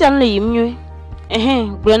 nusian le yimnwe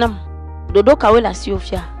grenam dodo kawe la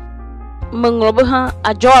siofia Mengrobe ha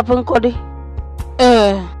ajo apa nkode.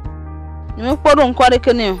 Nyame kpodo nkware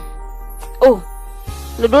kene. Oh.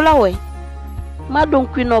 Le dola we. Ma don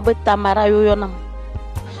kwino be Tamara yoyo nam.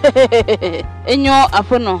 Enyo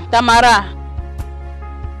APENO Tamara.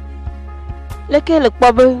 Leke le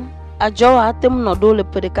kpobe ajo atem no do le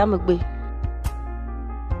pedeka megbe.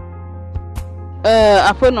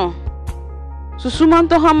 APENO.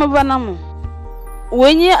 Susumanto hamabanamu.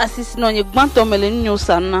 Wenye asisi no nye gbanto mele nyo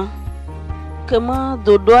sana. Kema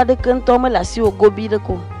dodo ade kento me la si ogobi de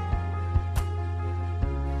ko.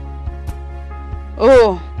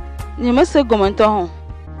 Oh, nye mese gomento hon.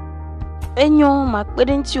 Enyo ma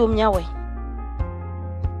kpedenti o miawe.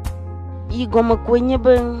 I gome kwenye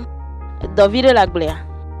be Davide la glea.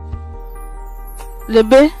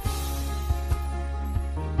 Lebe.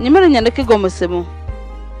 Nye mele nyande ke gome semo.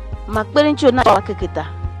 Ma kpedenti o na wakeketa.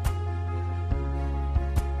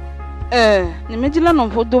 Nye medila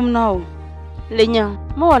non fo dom na o. Lenya,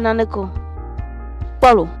 mo wanane ko.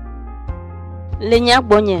 Polo. Lenya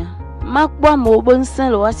gbonye. Ma kpo mo bo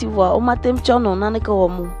nsen lo wasiwa o matem chono nane ko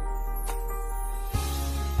womu.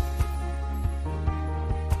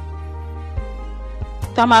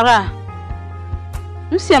 Tamara.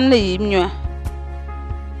 Nusiam le yimnwa.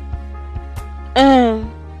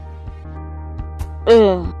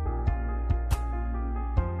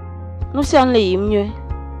 Nusiam le yimnwe.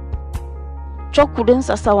 Chokuden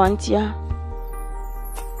sasa wantia.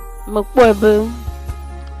 Mekpo ebe.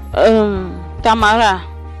 Tamara.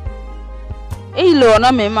 Eilo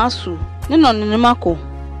na me masu. Nino nini mako.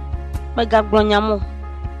 Mega glonyamu.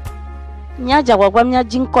 Nyaja wagwa mnya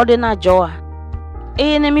jinkode na joa.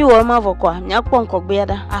 Nemi wo ma vokwa mnya kpo nkogbe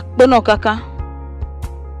yada. APENO kaka.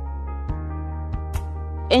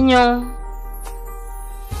 Enyo.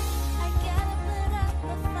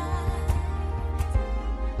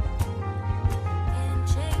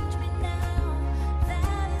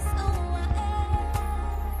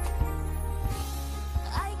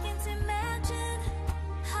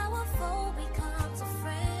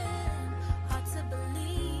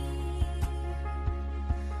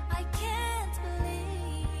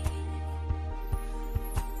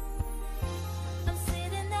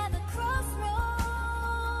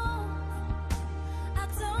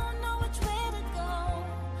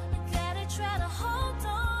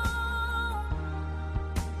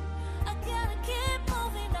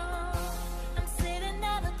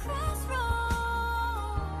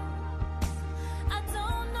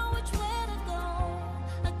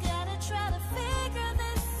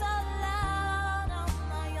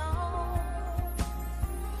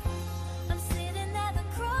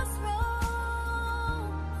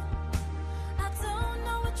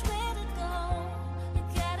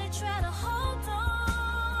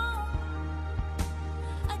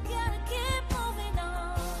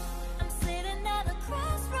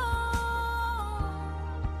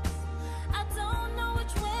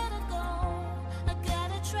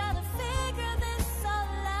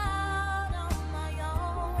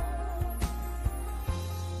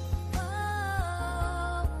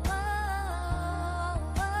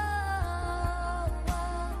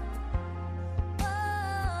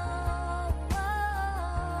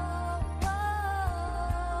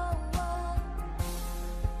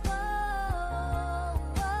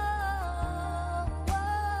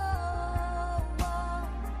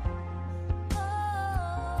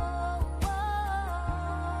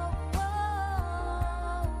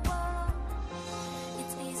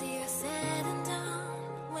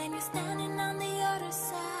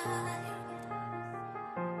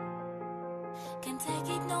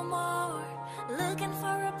 Take it no more, looking for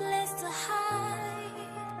a place to hide.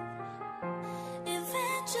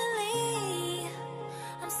 Eventually,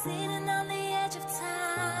 I'm sitting on the edge of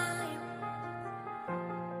time.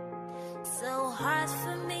 So hard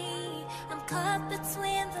for me, I'm caught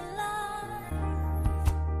between the lines.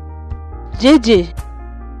 JJ.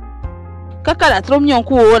 Kaka la trom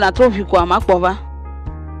nyonku o na trofi kwa makpova.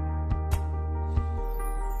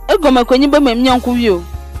 Egome kwenye be mem nyonku wi o.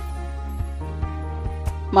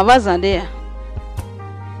 Mavazande ya.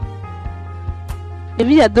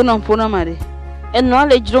 Ebi ya dona mpona mare. Eno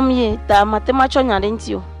ale jromye ta matema chonya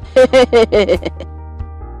lentio.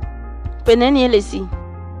 Peneni elesi.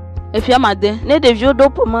 Efia made. Ne devio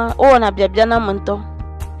dopoma o na biabia na monto.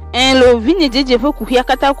 Lo vini jeje fe kuhia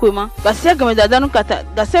kata kwema. Gasia game dada no kata.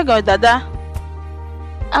 Gasia game dada.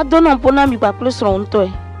 Adona mpona mi pa plus ron to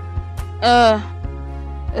e.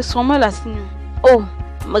 Esoma la sinyo. Oh,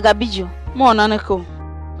 magabijo. Mo naneko.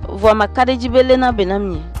 Vo makade jibele na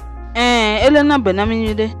benamie. Elena benami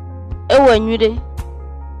nyude. Ewe nyude.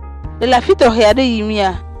 La fito heade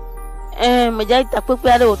yimia. Meja ita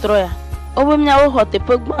pepe ade otroya. Obe miawo xɔ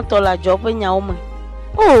teƒe gbãtɔ le adzɔ ƒe nyawo me.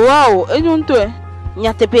 Oh wow, enyo ŋutɔe.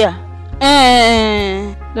 Nyateƒea?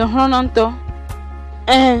 Le hlɔ̃na ŋutɔ.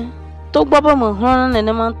 Togbɔ be me hlɔ̃na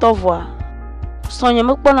nenema ŋutɔ vɔa, srɔ̃nye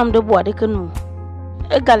mekpɔnam ɖe bu aɖeke nu.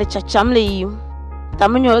 Egale tsatsam le yiyim. Ta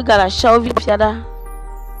menyo egale asiawo vi fia ɖa.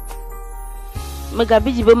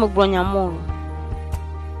 Megabi dzi be megblɔ nya mɔ o.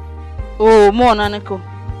 Oh, mɔ naneke o.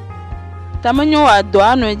 Ta menyo adɔ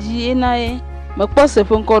anɔ edzi ena ye mekpɔ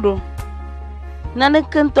seƒe ŋkɔ ɖo.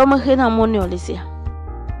 Naneke ŋutɔ mexena mɔ nɛ o le sia.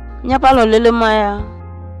 Miaƒe alɔlele ma ya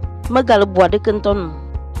megale bu aɖeke ŋutɔ nu.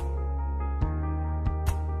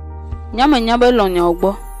 Nyamenya be lɔ nyawo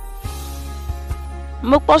gbɔ.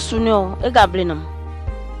 Mekpɔ su nɛ o, egable nam.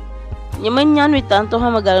 Nyemenya nu ta ŋutɔ hã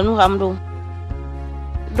megale nu xam ɖo.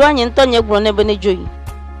 Ɖoa nye ŋutɔ nye gblɔ nɛ be ne dzo yi.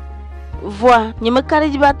 Vɔa, nyemeka ɖe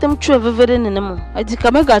dzi be atem tsoe veve ɖe nenema.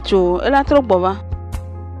 Edika megatso, ela trɔ gbɔ va.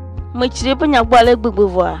 Metsi ɖe ƒe nyagbɔ ale gbegbe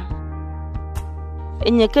vɔa.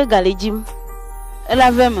 Enye ke gale dzim.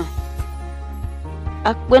 Ela ve me.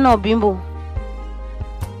 APENO bimbo.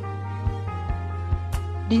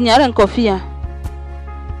 Di nya ɖe ŋkɔ fia.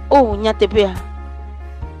 Oh, nyateƒea.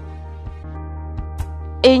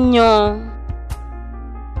 Enyo.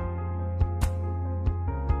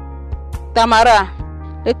 Tamara,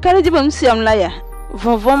 le ka ɖe dzi be nu siam la ya.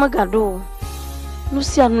 Vɔvɔ megaɖo o. Nu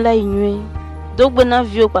sia nu la yi nyuie. Dogbe na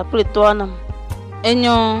viwo kpakple tɔa nam.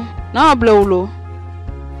 Enyo, na ble wulo.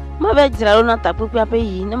 Ma va dzra lo na takpekpea ƒe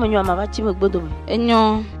yi ne menyo ama va tsi megbe dome.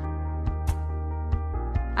 Enyo.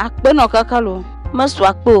 APENO kaka lo. Mesu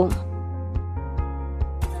akpe o.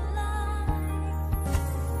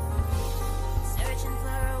 Searching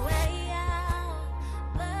for a way out,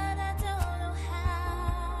 but I don't know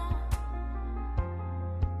how.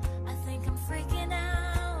 I think I'm freaking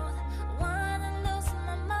out, wanna lose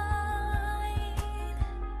my mind.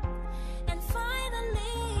 And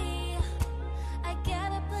finally, I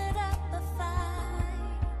gotta put up a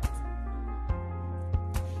fight.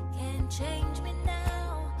 Can't change me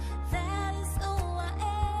now, that is who I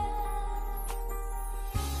am.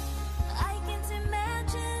 I can't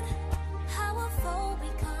imagine how a foe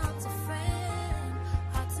becomes a friend.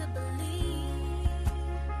 Hard to believe.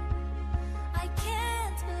 I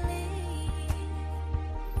can't believe.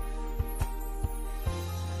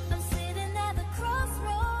 I'm sitting at the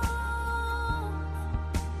crossroads.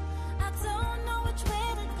 I don't know which way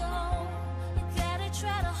to go. I gotta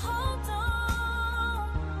try to hold on.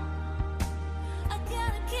 I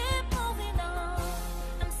gotta keep moving on.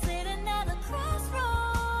 I'm sitting at the crossroads.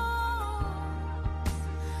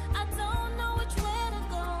 I don't know which way to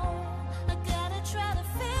go. I gotta try to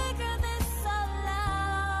figure this all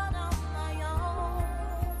out on my own.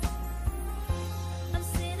 I'm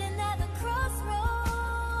sitting at the crossroads.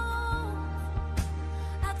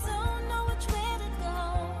 I don't know which way to go.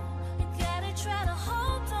 I gotta try to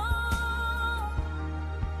hold on.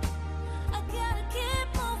 I gotta keep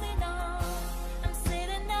moving on. I'm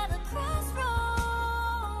sitting at the crossroads.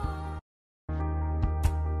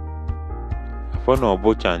 Fono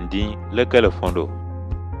bochandi leke le fondo.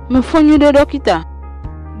 Me fɔ nyu ɖe dɔkita.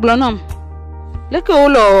 Gblɔ nam. Leke wo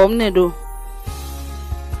lɔ mne ɖo.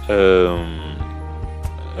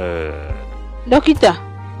 Dɔkita.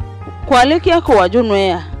 Kwa leke ako wadzo nɔe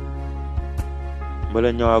ya.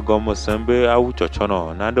 Mele nyawa gɔme sem be awu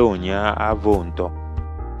tsɔtsɔnɔ na ɖe wonya avo ŋutɔ.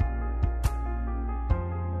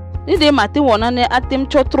 Ni de mate wɔ nane atem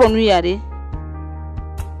tsɔ trɔ nu ya ɖe.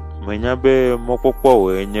 Menya be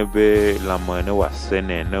mɔkpɔkpɔ nye be lame ne wòase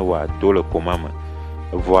nɛ ne wòado le koma me.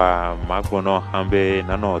 Vɔa magblɔ nɔ hã be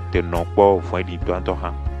nanɔ te nɔ kpɔ vɔ̃ɖitɔ ŋutɔ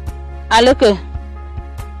hã. Aleke.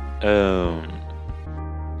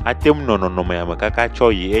 Atem nɔ nɔnɔme ya me kaka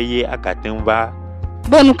tsɔ yi eye akatem va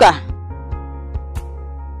Benuka.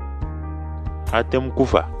 atem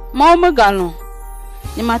kufa. Mawo megalɔ.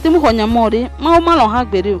 Nye mate mu xɔ nyamɔ ɖe. Mawo malɔ hã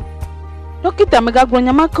gbe ɖe o. Dɔkita megagblɔ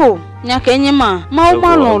nyama ke o. Nyake nye ma. Mawo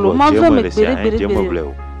malɔ lo. Ma ve me gbeɖe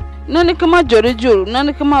o. Naneke ma dzɔ ɖe dzi o.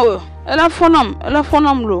 Naneke ma wɔ. Ela fɔ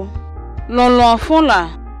nam lo. Lɔlɔ fɔ la.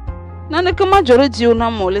 Naneke ma dzɔ ɖe dzi o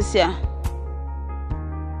nam o le sia.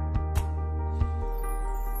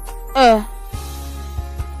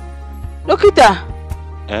 Dɔkita.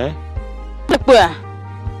 Kpea.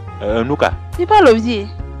 Nuka. Ti pa lo vie.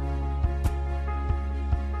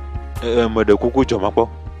 Me de kuku dzɔ makpɔ.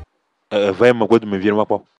 Va me gbedu me vie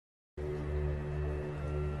makpɔ.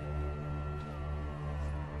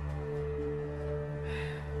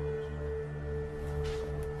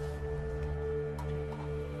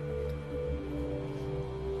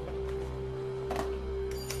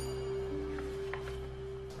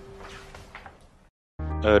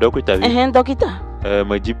 Dɔkita vi. Dɔkita.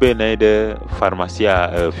 Me dzi be na de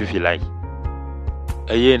pharmacia fifi lai.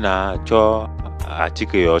 eye na cho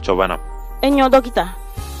atike yo cho bana enyo dọkịta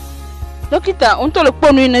Dokita, unto le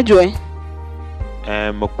kponu ine joe.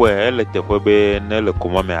 mo ko ele te ko be ne le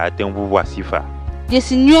komo me aten vu wasifa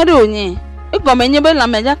Yesi nyere onye. Ego menye be la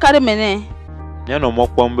meja kare mene. nya no mo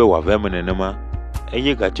kpombe wa ve mene ne ma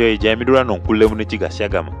eye ga cho eja mi dura no kulem ne tiga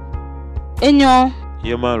siagama Enyo.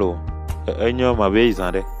 ye malo enyo ma be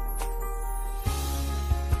izande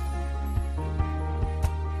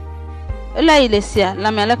Ela ilesia la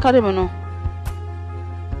mele kare meno.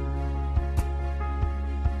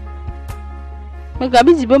 Me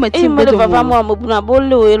gabi zibe me e timbe me do. baba mo amobuna bo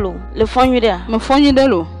le elo le fonyu dia Me fonyi de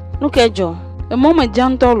lo. nu kejo E mo me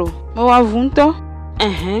janto lo. Me wa vunto.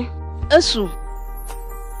 Esu.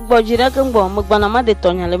 gbojire ke ngbo mo gbana ma de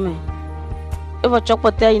tonya le me e vo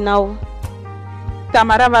chokpote inawo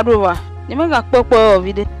Tamara badowa. Ni me ga popo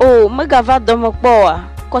ovide. o me ga va do mo po wa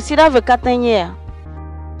consider ve katenye ya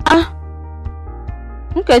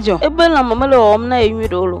Nkejo. ebe la mo mele o na enyu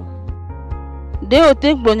do lo De o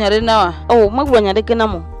te gbonyare na wa. o mo gbonya de kena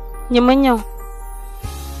mo nyemenya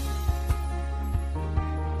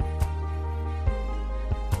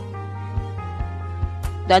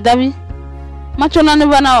Dadabi. Macho na ne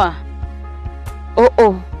bana wa.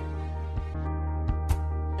 o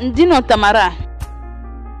Ndino Tamara.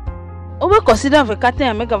 Obe consider ve katen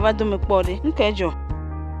ya me ga va do me pode. Nkejo.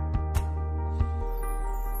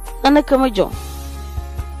 nane ke mejo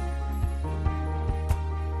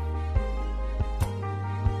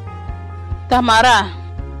Tamara.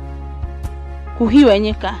 Kuhiwe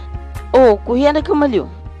nyeka. o ku hiane ke melio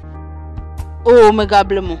O me ga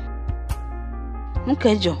blemo.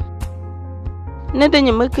 Nkejo. ne de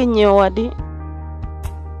nyeme ke nye wadi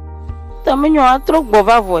ta me nyo atro gbo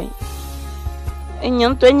va voy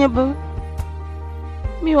enyan to nyebe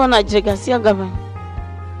mi wona jirga si agaba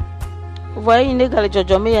voy ne gale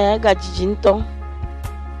jojo me ya ga jiji nto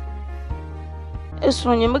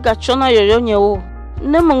esu nyeme ga chona yoyo nyewo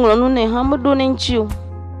ne monglo nu ne ha mudo ne nchiu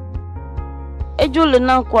ejole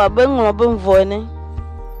na kwa be ngro be voy ne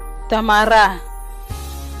Tamara.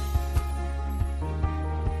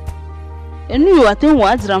 Enu yo aten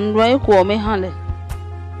wa adram ndo e ko me hale.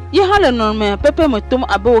 Ye hale no me pepe mo tum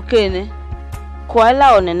abe okene. kwa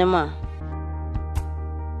la onene ma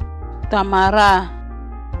Tamara.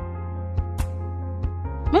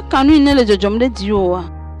 Me kanu ine le jojom de diyo wa.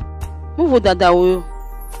 Mu vo dada wo.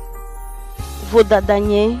 vo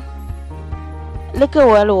dadanye leke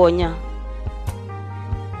wale wonya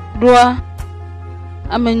Doa.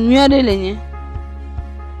 Amenyua de lenye.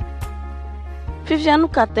 fifianu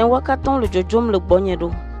katen wakaton le jojom le gbonye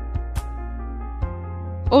do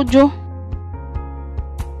Ojo.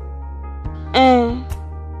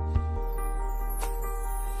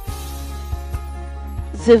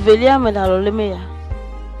 zevelia me la lo le me ya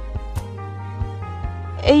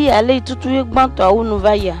eyi ale tutu ye gbanto awunu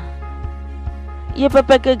va ya ye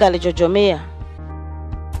pepe ke gale jojo me ya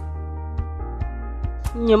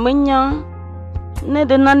nyemenya ne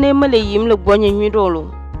de na ne me le yim le gbonye nyido lo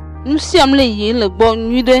Nu siam le yi le gbo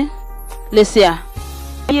nyude. Le sia.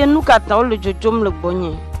 ye nu katon le jojom le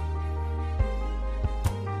gbonye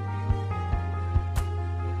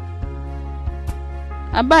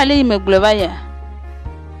Aba le yi me gbleba ya.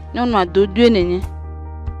 Nyɔnu adodoe nenye.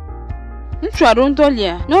 Ŋutsu aɖewo ŋutɔ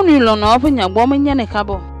lia. Nyɔnu lɔ na woƒe nyagbɔ menye ne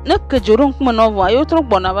kabɔ. Ne ke dzo ɖo ŋkume na vɔa yewo trɔ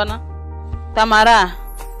gbɔna vana. Tamara.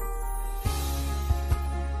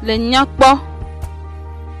 Le nyakpɔ.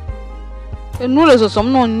 Enu le zɔzɔm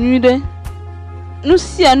nɔ nyui ɖe. Nu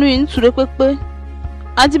sia nu yi ŋutsu ɖe kpekpe.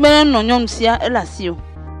 Adi be ne nɔ nyɔnu sia ele asi o.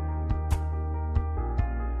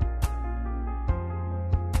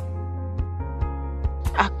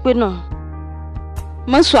 APENO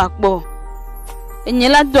Mesu akpɔ. Enye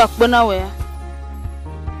la do akpe na wɔ ya.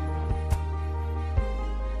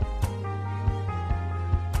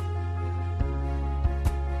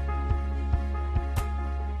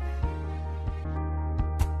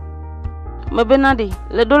 me benadi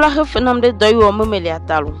le do la hefe nam de do yo me meli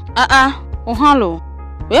atalo O hã lo.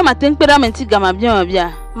 O ye ma te kpe ɖe ame ŋuti gama bia ma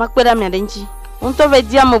bia. ma kpe da mia de nchi unto ve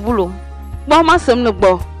dia me bulo Gbɔ ma sem le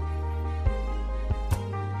gbɔ.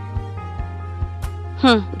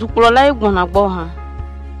 dukplola ye gbona gbo ha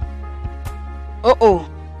O.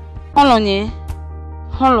 Hɔlɔ nye.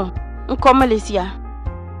 holo nko melesia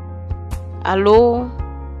alo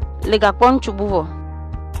le ga pon chubuvo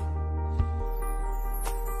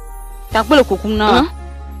Takpe le kokum na wa.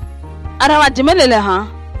 Ara wa jeme le ha.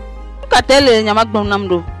 Ka te le nyama gbɔm nam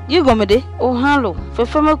do. Ye gɔme de. o halo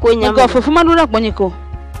fefe me ko Me nya gɔ fufu ma do la gbɔnye ko.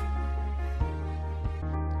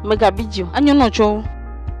 me ga bidio Anyo no tso.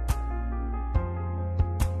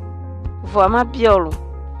 vo ma biolo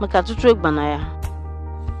me ka tutu egbana ya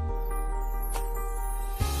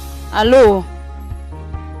Allô?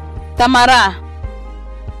 Tamara?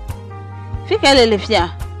 Fika le fia?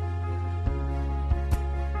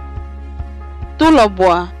 Tout le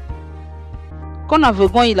bois. Qu'on a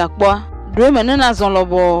vegon il a quoi? Deux menena zon le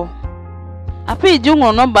bois. Après il dit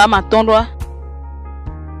on a ba ma tondwa.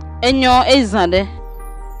 Enyo ezande.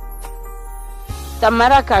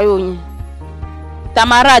 Tamara kayonye.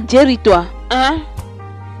 Tamara Jerry toi. Hein?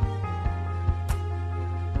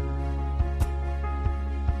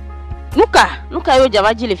 Nuka yo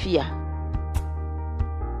javaji le fia.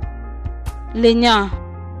 Lenya.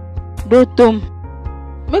 Do tom.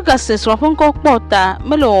 Mega se soit pas encore porta,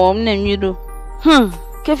 mais le homme n'est mieux do.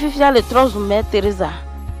 Que fifia le trozu mère Teresa.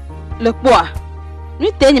 Le poids.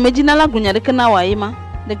 Lui t'es ni medina la gunya de kana waima.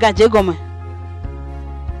 De gaje gome.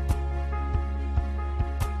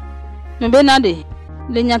 Mbenade.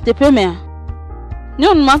 Lenya te pe me.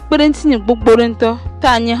 Nyon mak parenti ni gbogborento.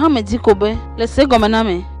 Ta nye ha me dikobe. Le se gome na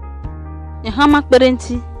me. Nye ha mak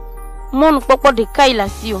parenti. Mon pokpo de kaila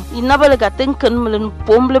sio. Inabele gaten ken melen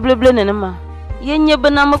pom ble nenema. Ye nye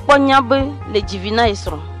bena me kpo nyabe le divina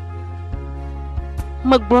isro.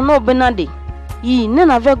 Me gbono benade. Yi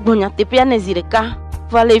nena ve gbonya te pe anezireka.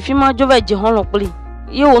 Vale fima jove jehon lokli.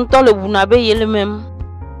 Ye onto le bunabe yele mem.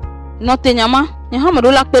 No te nyama. Nye ha me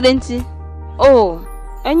do lak parenti. Oh,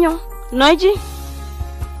 enyo, noiji.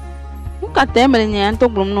 Nuka te mele nye anto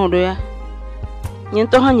glom no do ya.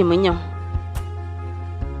 Nyento ha nyemenyo.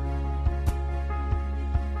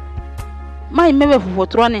 Mai mebe fufu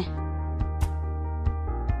trone.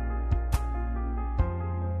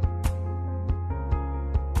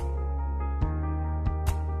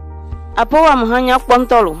 Apo wa mhanya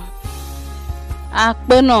kpontolo.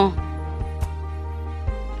 APENO.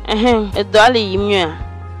 Edali yimyo.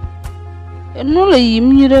 No le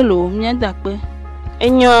yimire lo mia dakpe.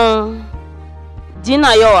 Enyo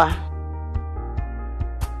Dina yoa.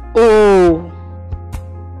 Oh.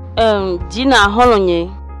 Dina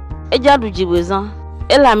holonye. Eja du jibwezan.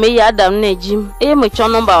 Ela me ya adam ne jim. Eye me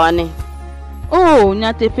chon number wane. Oh,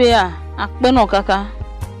 nya tepe ya. APENO kaka.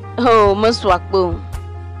 Oh, mesu akpo.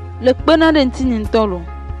 Le pena de ntini ntolo.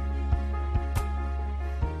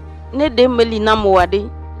 Ne de meli na mwade.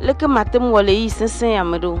 Leke matem wale yi sensen ya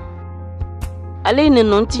medo. Ale ne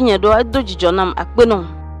non tinye do ado jijonam APENO.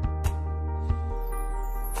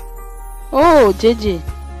 Oh, jeje.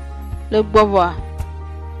 Le bobo.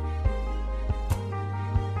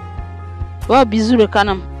 Wa bizu le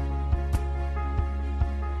kanam.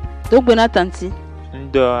 Dogbe na tanti.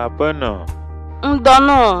 Ndo APENO.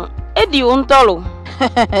 Ndono, edi untolo.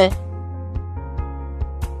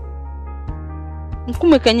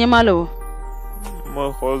 Nkume kanye malo.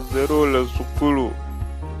 Ma zero le sukulu.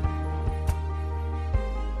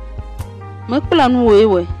 Me planu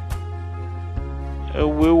wewe.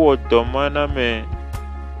 Ewe woto mana me.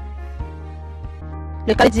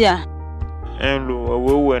 Le kadia. Enlo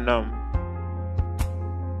ewe nam.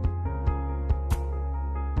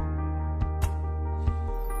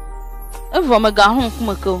 Evo me ga hon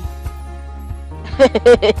kuma ko.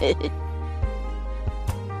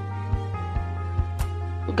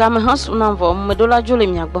 Game hansu na vo me do la jole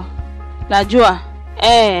miagbo. La joa.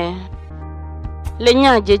 Le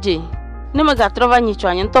nya jeje. Ne me ga trova nyi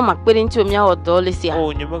chwa nto makpere nti omi awodo le sia.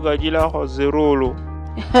 Oh, nyema ga jila ho zero lo.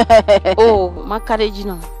 Oh, makareji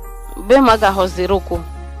no. Be maga ho zero ko.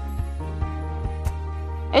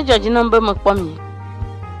 Ejoji na mbe makpo mi.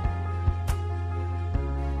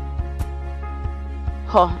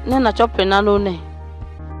 Ho, ne na chope na no ne.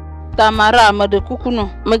 Tamara amade kukuno.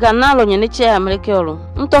 Me ga na lo nyene che America olo.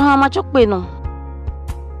 Nto ha ma chokpe no.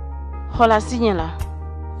 Ho la signala.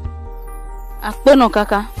 APENO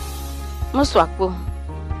kaka. Musu akpo.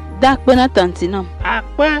 Da APENO tanti nam.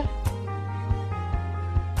 Akpe.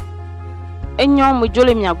 Enyo mo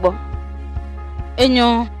jole mi agbo.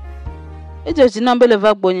 Enyo. Ejo ti na mbele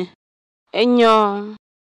va gbonye. Enyo.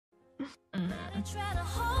 I try to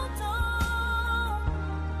hold on.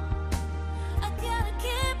 I gotta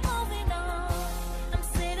keep moving on. I'm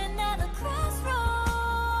sitting at a crossroads.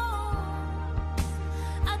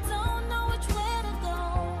 I don't know which way to go.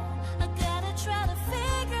 I gotta try to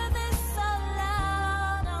figure this all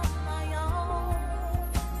out on my own.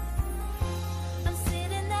 I'm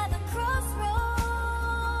sitting at a crossroads.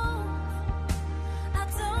 I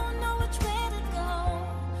don't know which way to go.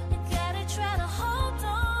 I gotta try to hold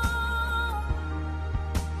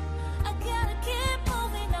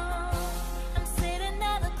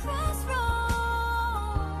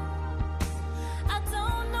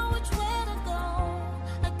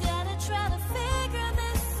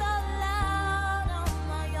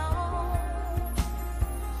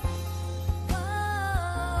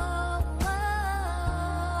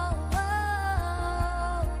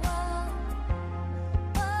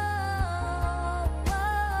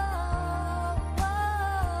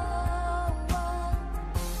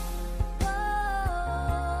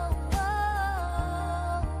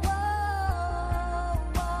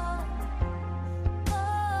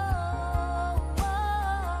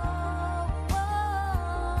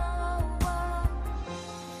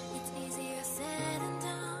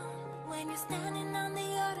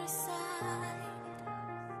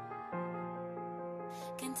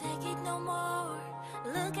take it no more,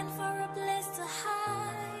 looking for a place to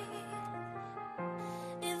hide.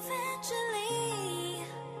 Eventually,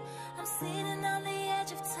 I'm sitting on the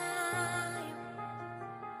edge of time.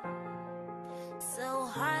 So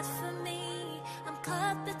hard for me, I'm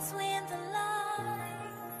caught between the lines.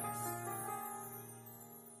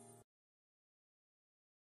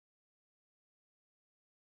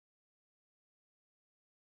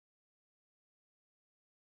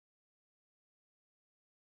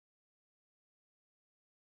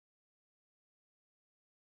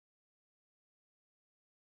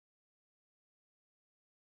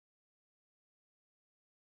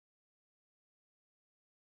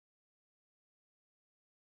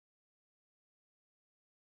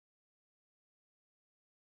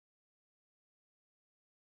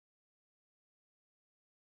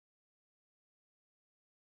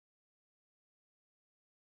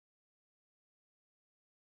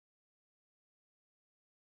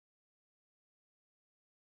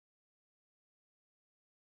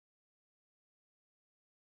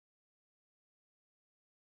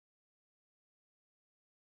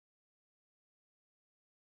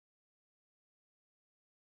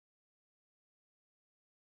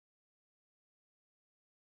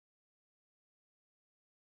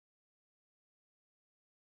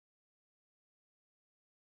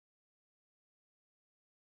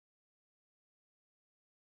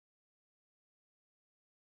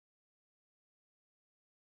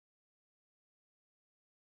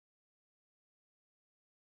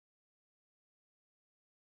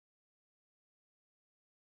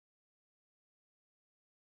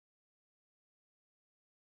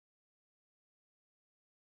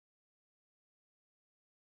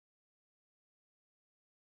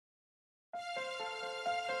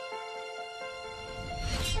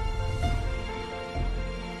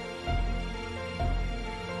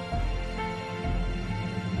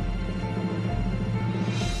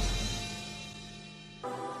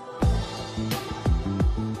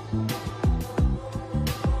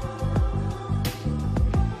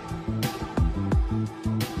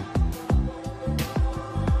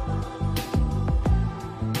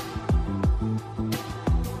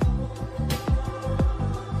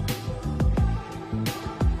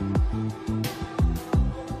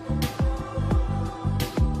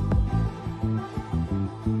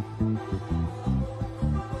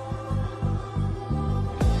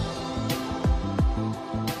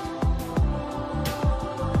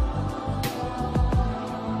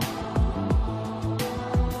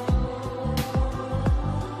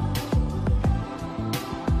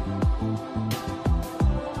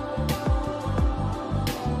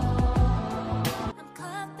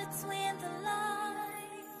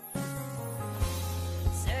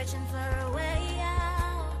 Searching for a way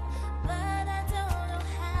out, but I don't know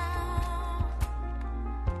how.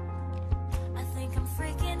 I think I'm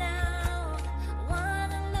freaking out,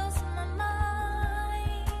 wanna lose my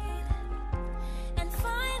mind. And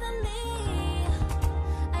finally,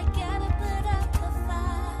 I gotta put up the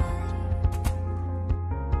fight.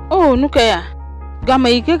 Oh, nukaya. Gama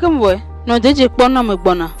ike kemwe. No jeje kpona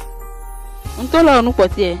megbona. Ntola onu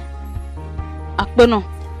kwatie. Akpeno.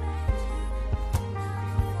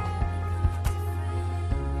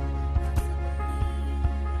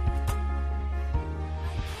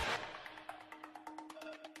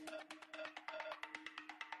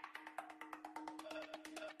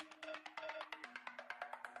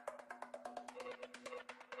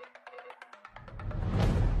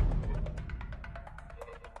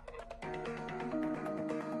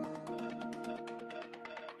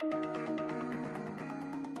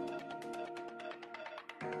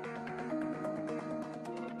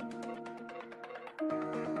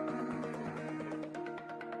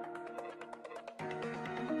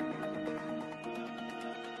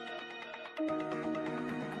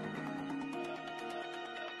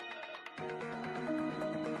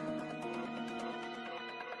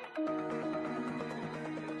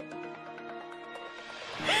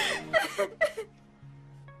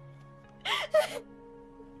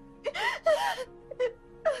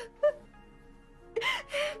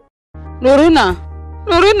 Lorina,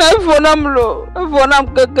 ifonam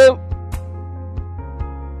keke.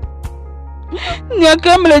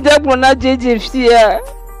 Nyakemle jabrona jeje fia.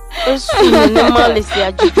 Esu ne malesi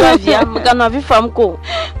ajuju avia mgano avifamko.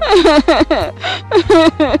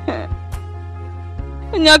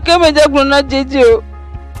 Nyakemle jabrona jeje.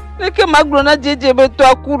 Leke magrona jeje beto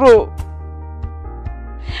akuro.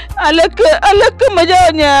 Aleke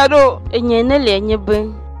meja nyaro. Enyenele enyebe.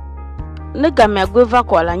 Ne gamia gweva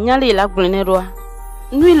kwala nyale la glenerwa.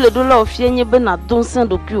 Nui le dola ofie nyebe na donsen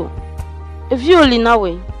dokyo. Evioli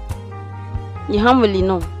nawe. Ni hamuli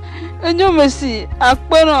no. Enyo mesi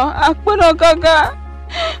APENO kaka.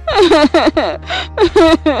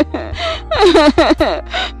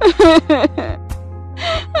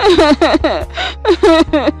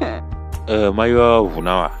 Mayo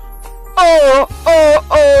vunawa.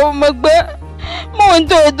 Magbe. Mo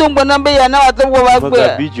nto edungbo na be ya na wa to wo ba gbe.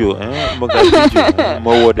 Magabijo,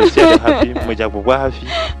 mo wo de se happy, mo jagbo happy.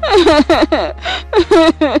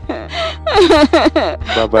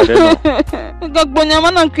 Baba de no. Gagbo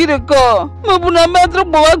nyama na kire ko. Mo bu na metro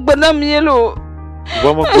bo wa gbe na mielo.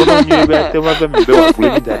 Bo mo ko no nyi be te ma be mi be wa gbe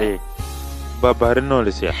ni dare. Baba de no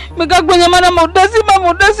le sia. Me gagbo nyama na mo dasi ma.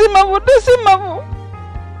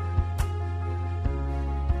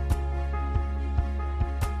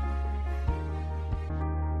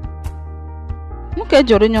 Muke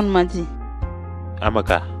jore nyon madi.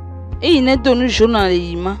 Amaka. Ne donu journal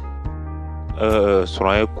yima.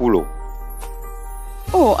 Soran kulo.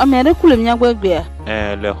 Amere kule mnya gbegbe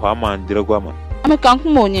Le ho ama ndire gwa ma. Ameka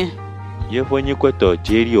nkumonye. Ye fo nyi kweto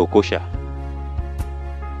Jerry Okosha.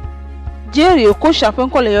 Jerry Okosha pen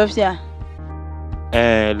ko le yofia.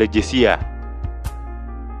 Le Jesia.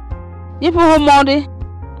 Ye fo ho mode.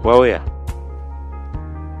 Wawe ya.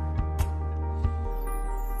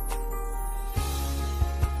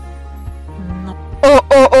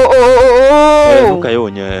 Nuka yo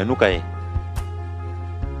nye, nuka ye.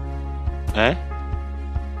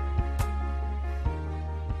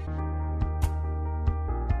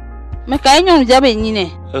 Meka enyo jabe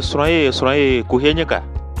nyine. Soran ye kuhenye ka.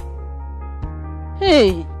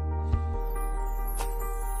 Hey.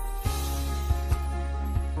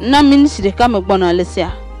 Na minisi de ka me gbona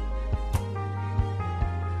Alesia.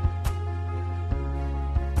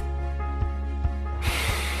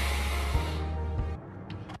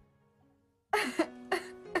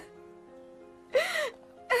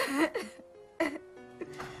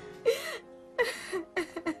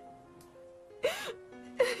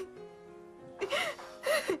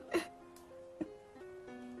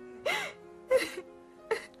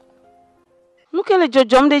 Nukele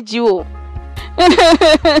jojom de jiwo.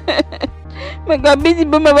 Meka bidi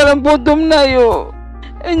be me bala bodom na yo.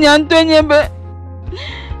 Enyanto enyebe.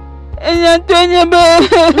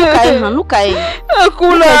 Nukai.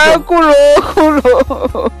 Akulo.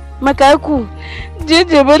 Meka eku.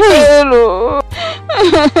 Jeje betelo.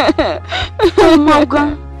 Mauga.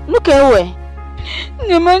 Nukewe.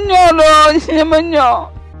 Nyemanyo.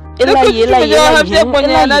 Elayi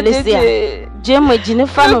lesia. Jema jine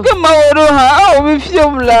fano. Ke maworo ha, mi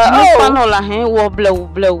fiom la. Jine fano la hen wo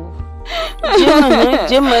blew.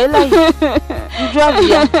 Jema elayi.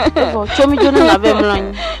 Njwavia. Evo chomi jone na be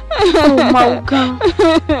mlanyi. Mauga.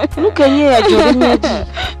 Nukenye ya jore nyaji.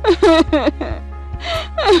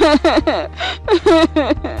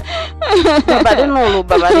 Babade nolo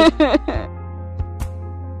babade.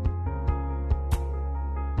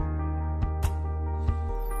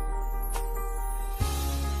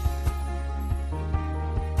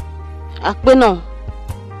 APENO.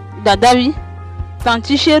 Dadawi.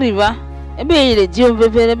 Tanti sheriva. Ebe ile dio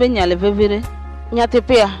vevere be nyale vevere.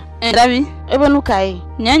 Nyatepea. Dawi. Ebe nukai.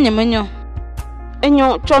 Nyanye menyo.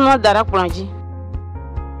 Enyo chono dara kuranji.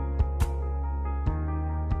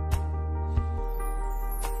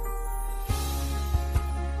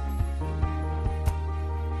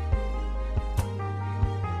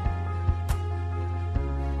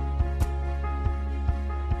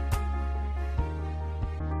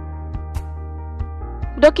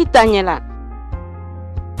 Dokita nyela.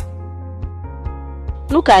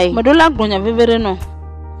 Nukai. Madola gbonya vevere no.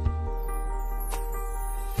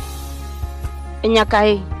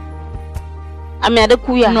 Enyakai. Ami ade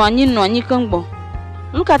kuya. No anyi kangbo.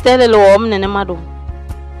 Nuka tele lo om nene mado.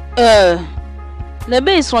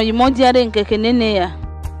 Lebe isron yi modiare nkeke nene ya.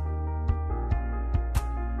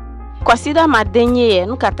 Kwasida madenye ye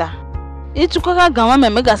nukata. Itukoka ganwa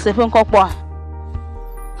mega sefe nkokpo.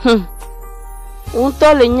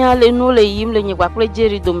 Unto le nyale no le yim le nyekwa kle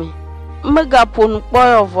Jerry dome. Mega ponu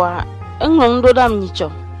kpoyo voa. Englon ndo dam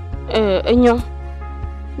nyicho. Enyo.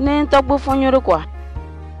 Ne ntogbo fonyore kwa.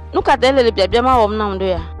 Nuka tele le bia ma wom na ndo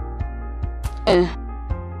ya.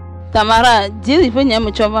 Tamara, Jerry fe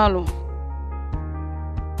nyame chobalo.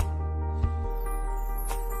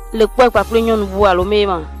 Le kwa kle nyon bu alo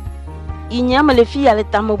mema. Inyama le fi ale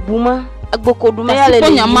tamo buma. Agboko dume ya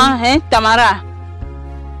le nyama, Tamara.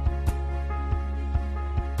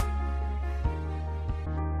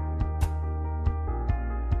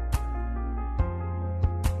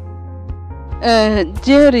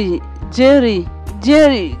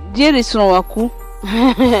 Jerry sonwaku.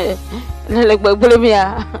 Lele gbegbele mi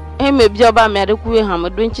ya. Me bi oba mi ade ku e han mo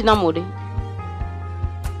do nchi na mo de.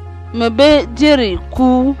 Mebe Jerry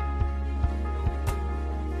ku.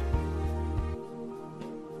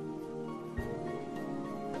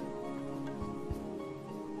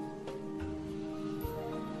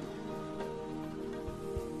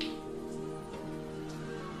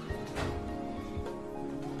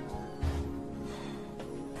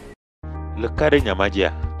 Le carré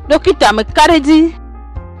nyamadia. Dokita me karedi.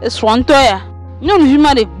 Eswanto ya. Nyonu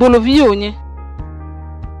hima de bolovi onye.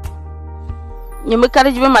 Nyeme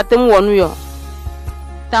kare jibe matem wonu yo.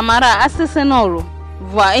 Tamara asese nolo.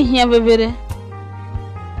 Voa ehia vevere.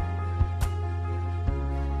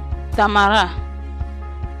 Tamara.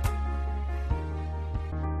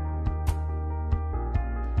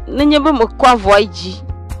 Nenyebe mo kwa voiji.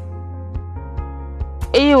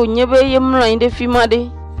 Eye onyebe ye mlo inde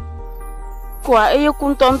fimade. Kwa eye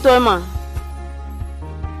kuntonto ema.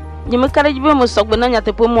 Nyeme kare jibe mo sogbe na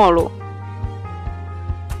nyate po molo.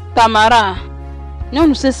 Tamara.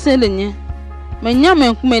 Nyonu sese lenye. Me nyame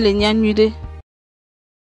nkume le nya nwide.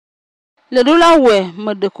 Le dola we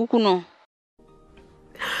me de kukuno.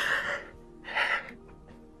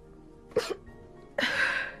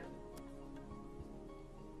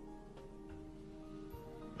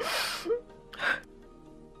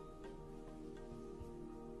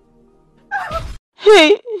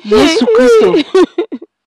 Hey, Yesu Kristo.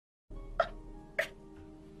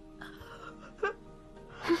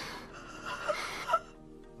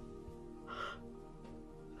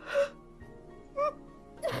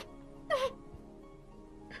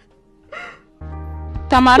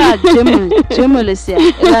 Tamara jeme le sia.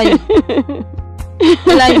 Elai.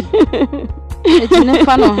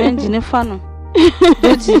 Ejine fano.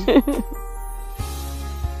 Doji.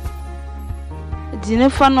 Ejine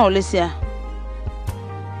fano le sia.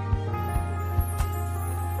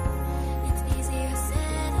 It's easier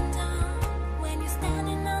said than done when you're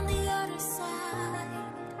standing on the other side.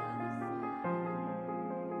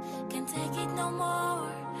 Can't take it no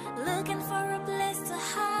more, looking for a place to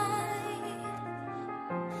hide.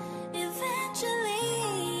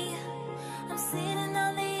 Eventually, I'm sitting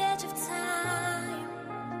on the edge of time.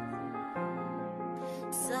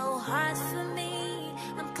 So hard for me,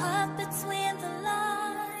 I'm caught between the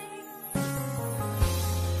lines.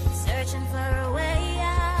 Searching for a way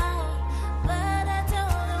out, but I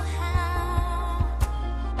don't know how.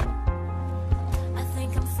 I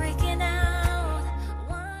think I'm freaking out.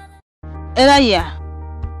 Elaya.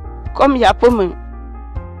 Comme ya pomme.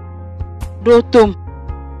 Do tom.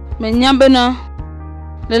 Me nyambena.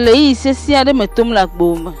 Lele yi sesia de me tom la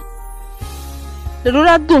gboma. Le do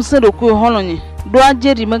la don se do ku holonye. Do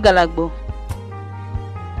ajeri me galagbo.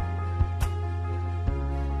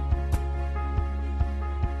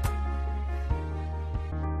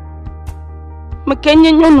 Me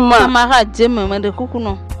kenye nyonu ma. Tamara jeme me de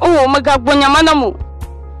kukuno. Oh, me gagbo nyamana mo.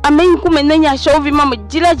 Amen kume nenya shovi ma me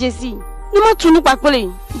jila jesi. Ni ma tunu pakpele.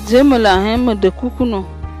 Jeme la me de kukuno.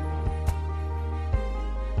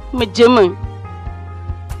 Me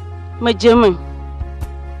jeme.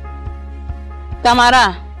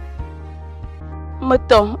 Tamara. Me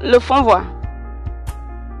to le fond voir.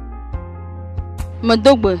 Me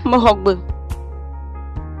dogbe. Me hogbe.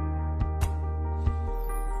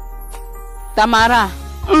 Tamara.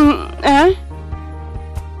 Hein?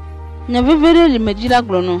 Nya vevere li me jila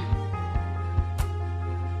glono.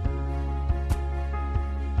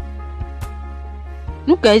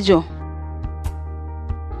 Nuka ejo.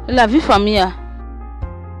 La vie famille.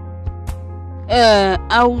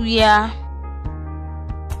 Awia.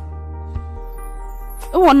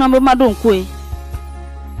 Wona be madon kwe.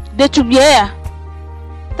 De tubia.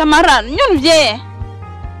 Tamara, nyonu vie.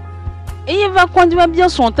 Eye va kondi ba bien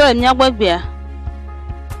son tele nya gbagbia.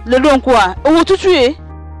 Le don kwa, owo tutu e.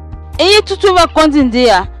 Eye tutu va kondi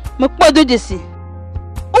ndia, me kpodo jesi.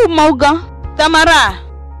 O mauga, Tamara,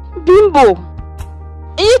 Bimbo.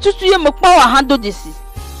 eye tutu ye me kpo wa hando jesi.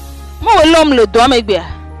 Mo we lom le do amegbia.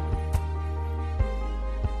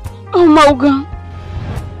 Oh mauga.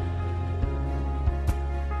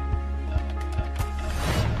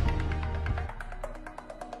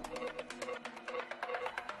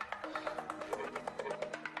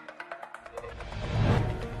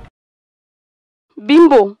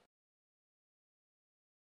 Bimbo.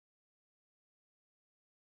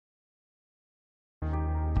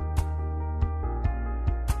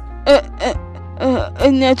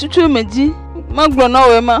 Enya tutu meji, ma glo na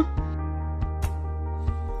we ma.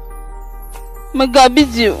 Mega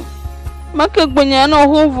bidio. Make gbonya na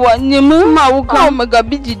hovu nyemu Ma wuka. o mega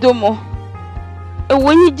bidi domo.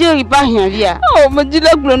 Ewenyi jeri ba hian ria. O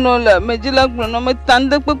mejila glo no la, mejila glo no me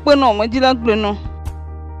tande pepe no mejila glo no.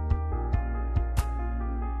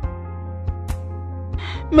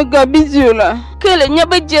 Me gabizio là. Que le nya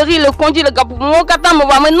be Jerry le conduit le gapu mo kata mo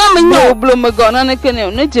va me non me No nyo. blow me go na ne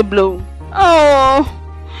kene ne je blow. Oh.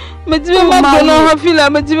 Me ti be ma Marie. blow no ha fila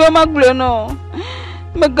me ti be ma blow no.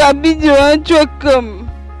 Me gabizio an chwekam.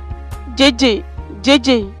 JJ.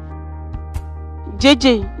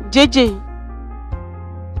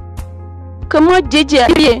 Comment JJ a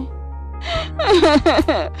bien?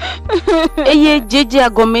 Eye JJ a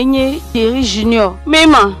gomenye Jerry Junior.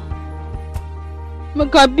 Mema. Me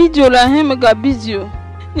gabizio la he me gabizio.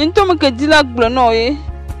 Ninto me ke dila blow no e.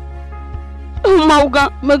 Mauga.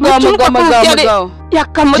 Me go. Ya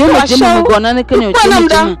kamo Je to me asha. go na ne kene Kwa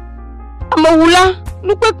namda. Amawula.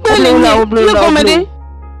 Lukwe le nye. Le gomede.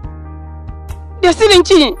 Dia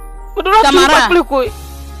silinchi. Modoro Tamara. tu pa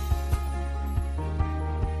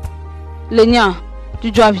Lenya, tu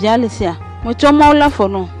dois via Lesia. Moi tu m'as la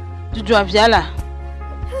fono. Tu dois via là.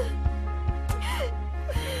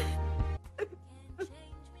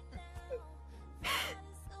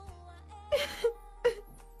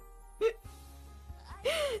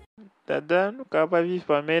 Tata, nous ne pas vivre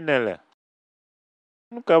par Ménel.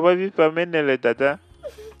 Nous ne pas vivre par Ménel, tata.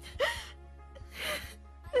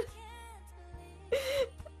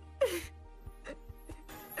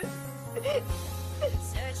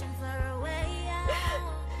 Searching for a way out,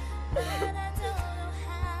 but I don't know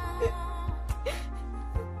how.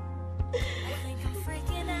 I think I'm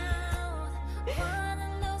freaking out, wanna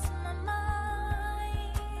lose my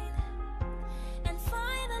mind. And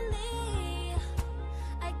finally,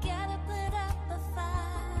 I gotta put up a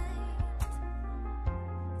fight.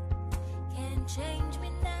 Can't change me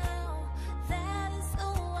now, that is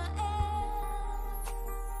who I am.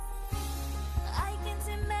 I can't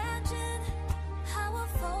imagine how a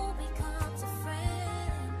foe becomes a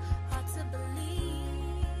friend. Hard to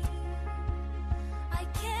believe. I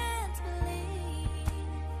can't believe.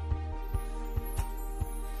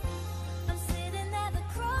 I'm sitting at the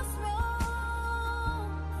crossroads.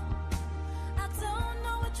 I don't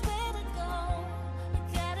know which way to go. I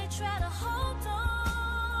gotta try to hold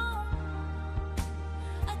on.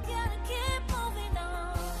 I gotta keep moving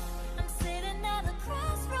on. I'm sitting at the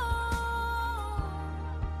crossroads.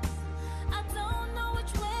 I don't know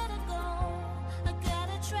which way to go. I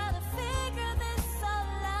gotta try to figure this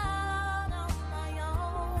all out on my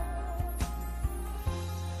own.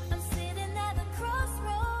 I'm sitting at the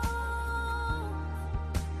crossroads.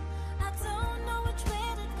 I don't know which way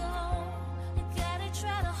to go. I gotta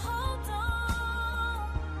try to hold on.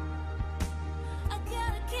 I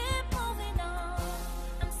gotta keep moving on.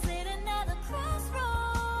 I'm sitting at the crossroads.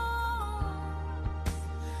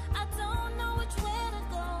 I don't know which way to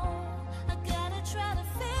go. I gotta try to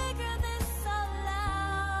figure this all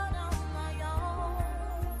out on my own.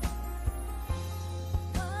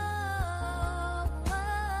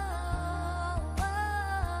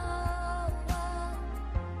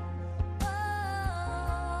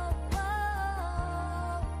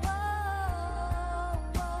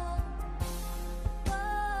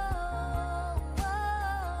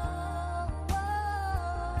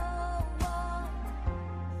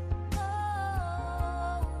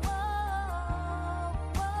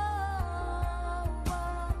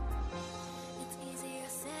 It's easier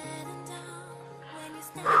said than done when you're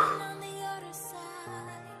standing on the other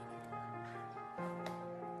side.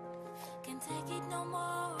 Can't take it no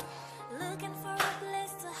more, looking for a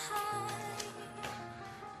place to hide.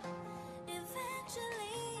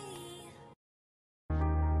 Eventually,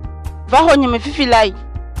 Va honye me fifi lai.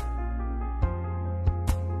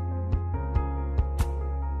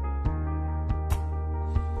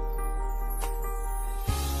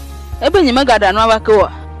 Ebe nyime gada no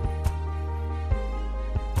abakewa.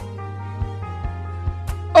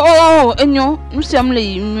 Oh, enyo, nusiam le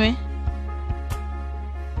yimwe.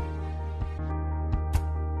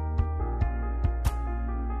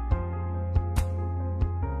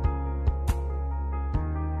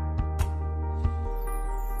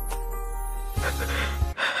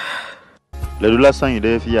 Le doula sang il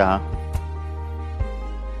est fier hein.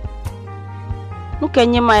 Nuke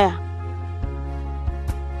nyema ya.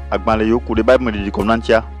 Agban le yoku de ba me di comme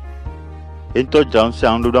nantia. Ento jan se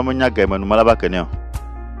an do do mo nya ga me no mala ba kene.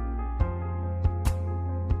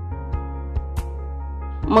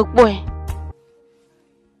 Mokboy.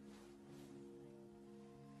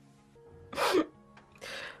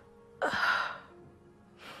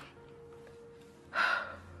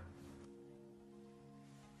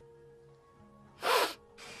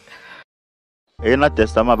 E na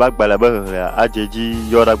testament ba gba la ba ajeji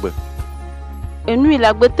yora gbe. Enu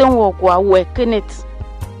ila gbete wo kwa we Kenneth.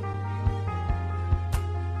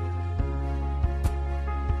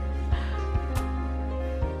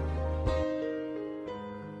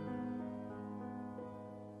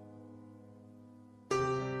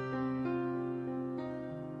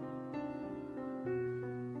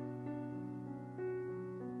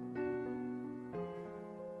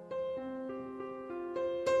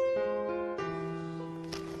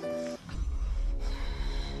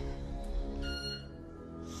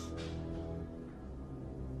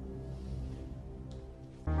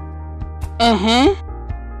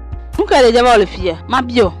 Nuka le jaba le fia. Ma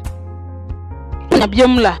bio. Na bio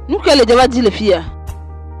mla. Nuka le jaba di le fia.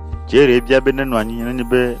 Jerry bia be nenu anyi ni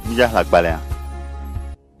be mi ja la gbale.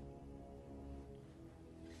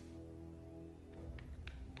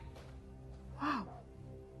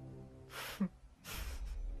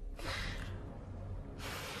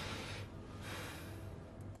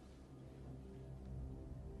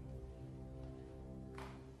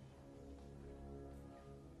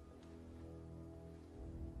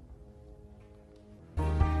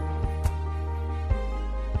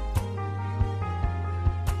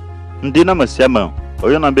 Ndina masiama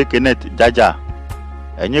oyona be Kenneth jaja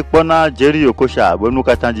enye kpona Jerry okosha bonu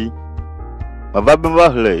katanji mavabe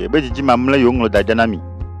wahle be jiji mamle yonglo dajanami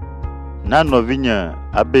na novinya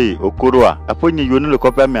abe okoroa aponye yonu le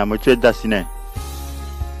kopia me amoche dasine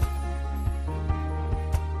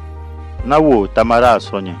nawo Tamara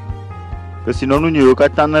sonye kesinonu nyo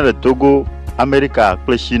katana le Togo America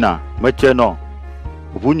kple China mecheno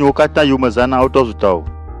vunyo kata yo mazana autozutao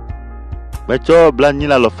Mecho blanyi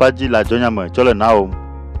la lofaji la jonya me chole nao.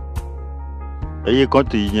 Eye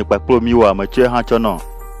kontu yinye pakplo miwa meche han chono.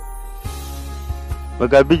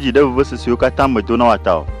 Megabiji de vose si okata me dona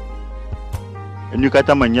watao. Enu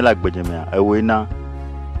kata me nyela gbejeme ewena.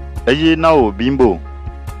 Eye nao bimbo.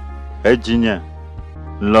 Ejinye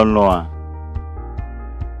lonloa.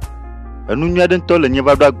 Enu nyaden tole nye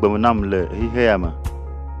vabda gbem nam le hihe ya me.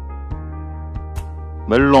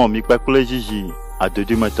 Melon mi pakplo jiji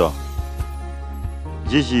adodu meto.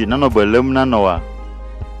 Jiji nano belem nanoa.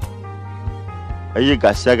 Eye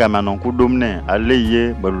gasiaga manon kudomne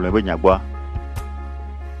aleye belulebe nyagwa.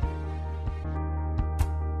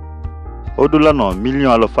 Odola no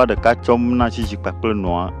million alofa de kachom na jiji pakple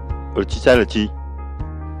noa. Ochicha lechi.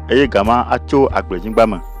 Eye gama acho agbejingba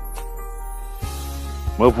me.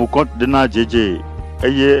 Mevu compte de na jeje.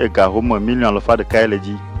 Eye ega homo million alofa de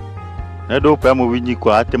kaeleji. Nedo pramo winji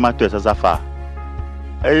kwa atemato esazafa.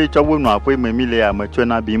 Eye chobo no apoy memile ya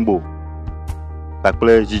mechona bimbo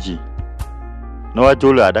pakple jiji no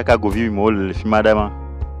wajolo adaka govi mo le fimadama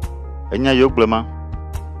enya yoglema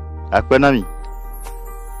akpenami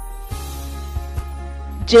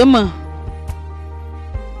Jema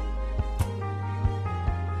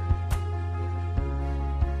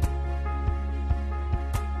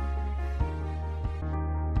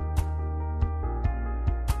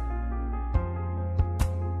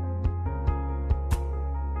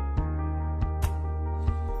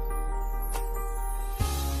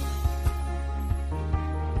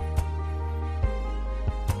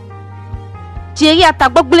Jerry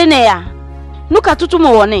atagbogbele ne ya. Nuka tutu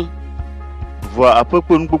mo wone. Voa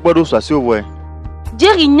apopo ngbogbo do swasi owe.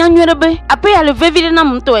 Jerry nyanywebe ape ya le vevide na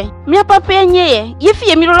mtoe. Mia papa enye ye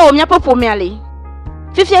fie mi lo mia papa mi ale.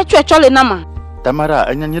 Fifi atwe chole nama. Tamara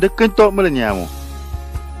anyanyede kento mele nyamo.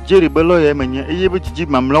 Jerry belo ye menye eye be jiji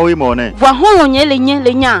mamlawo ye mone. Voa holo nye le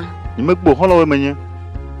nya. Ni megbo holo we menye.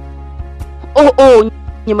 Oh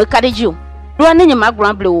nye me kadeju. Do ne nye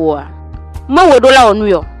magran ble wo. Mo wodola onu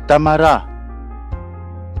yo. Tamara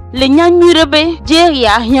Le nyanywebe Jerry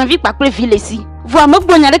a AJANVI pakple vilesi. Voa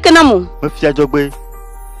megbo nya de kenamo. me fia jogbe.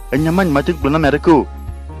 Enyama ni matik blona mereko.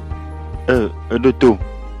 Doto.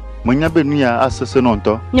 Menya be nuya asese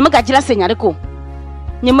nonto. Nye me gajila se nya de ko.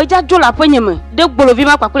 Nye me ja jola po nye me de gbolovi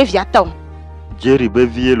ma pakple viata. Jerry be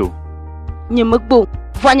vielo. Nye me gbo.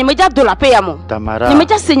 Voa nye me ja dola pe ya mo. Tamara Nye me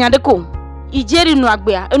ja se nya de ko. I Jerry nu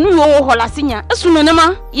agbea enu yo wo hola sinya. Esu no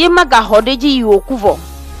nema ye maga hodeji yi okuvo.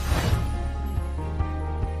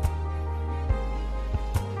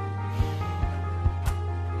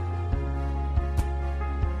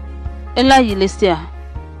 ela yilesia.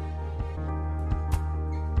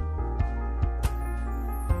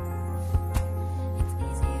 It's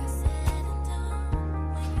easier said than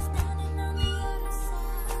done when you're standing on the other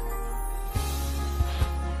side.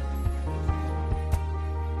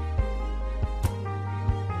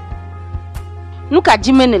 Nuka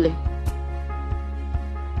jimenele.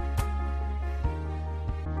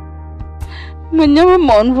 Menyewe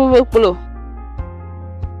mon vuve kplo.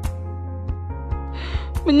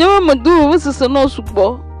 Menyewe madu wusese no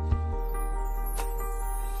sugbo.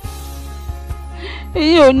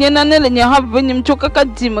 Iyo nyena nele nya have nyim chokaka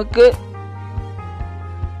dimake.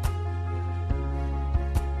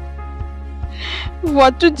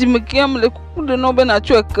 Watu dimake amle kukude no be na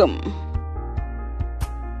chwekam.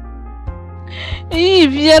 Iyi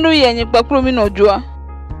vienu yenye kpakro mi no jua.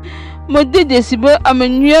 Mo dede sibe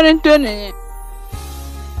amenyere ntone.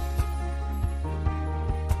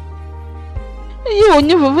 Iyo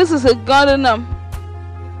onye vuve sese gardenam.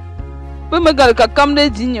 Be megal kakam de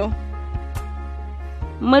dinyo.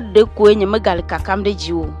 Mede ko enye megal kakam de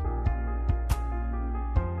jiwo.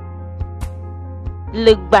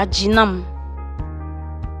 le gbadzinam.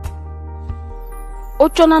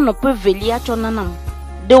 Otsɔna nɔƒe velia tsɔna nam.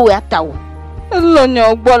 De wo atawo. Elo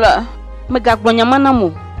nya gbɔ la. Megagblɔ nyama nam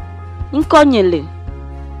o. Ŋkɔ nye le.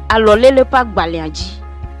 Alɔlele ƒe agbalẽa dzi.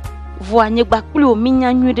 Vɔ anyigba kpli wo mi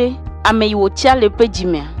nya nyui ɖe. Ame yi wòtia le ƒe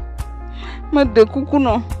dzimea. Mede kuku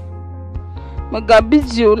nɔ.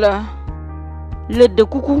 Megabidzi o la. Le de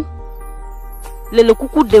kuku. Le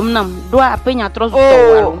kuku ɖem nam. Ɖoa aƒenya trɔ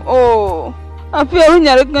zutɔ walo. Oh. Afi elu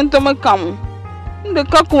nya ɖeke ŋutɔ mekam.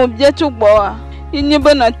 Ɖeka ko bia tso gbɔa. Yenye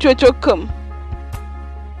be na tso tso kem.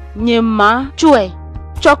 Nye ma tsoe.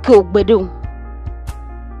 Tsɔ ke o gbe ɖe o.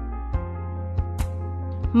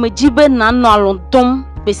 Medzi be nanɔ alɔ dɔm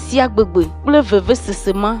gbe sia gbegbe kple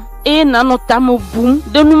vevesese ma. Eye nanɔ tame bum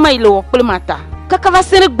ɖe nu ma yi le wɔ kple mata. Kaka va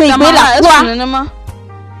se ɖe gbe yi gbe la kua.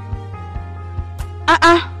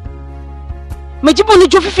 Medzi be ne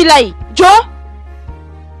dzo fifi la yi. Dzo.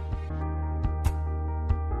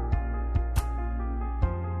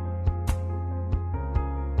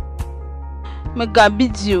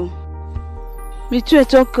 Megabidzi o. Mi tu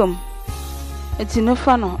eto kem. Eti ne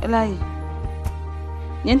fa no ela yi.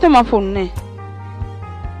 Nye ntɔ ma ƒo nu nɛ.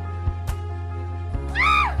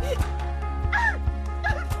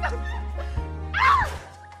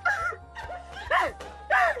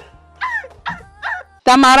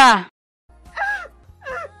 Tamara.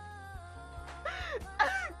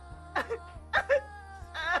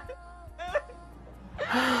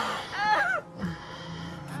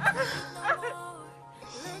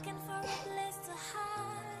 Looking for a place to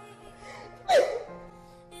hide.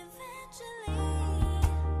 Eventually,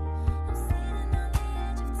 I'm sitting on the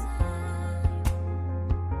edge of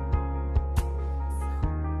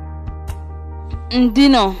time.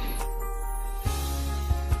 Ndino.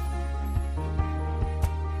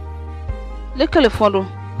 Lekele fodo.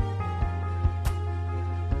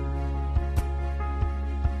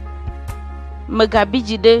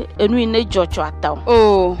 Megabidzi ɖe enu yi ne dzɔ tsɔ atawo.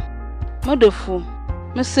 Oh. Me de fu.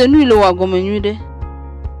 Me se nu ile wa gome nyui ɖe.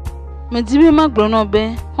 Me di be ma gblɔ nɔ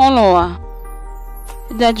be xɔlɔ wa.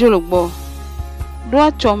 Edadzo le gbɔ. Do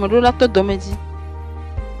atsɔ me do la tɔ dɔme dzi.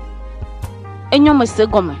 Enyo me se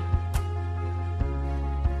gɔme.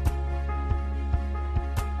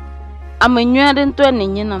 Ame nyui aɖe ŋutɔ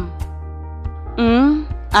nenye nam.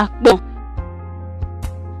 Akpɔ.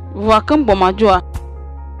 Vɔ ke gbɔ ma dzoa.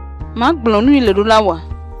 Ma gblɔ nu ile do la wa.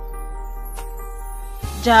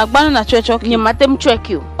 Ja agba na tsɔ Nye matem tsɔe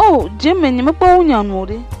ke o. Oh, jeme nye me kpɔ wo nya nu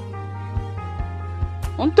ɖe.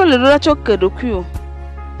 Ŋutɔ le do la tsɔ ke ɖokui o.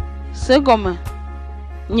 Se gɔme.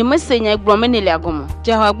 Nye me se nya gblɔ me ne le agɔme.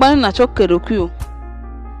 Ja agba na tsɔ ke ɖokui o.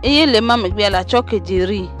 Eye le ma megbea la tsɔ ke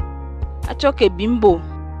dzeri. Atsɔ ke bimbo.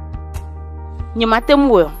 Nye matem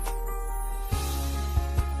wɔ.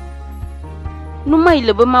 Nu ma yi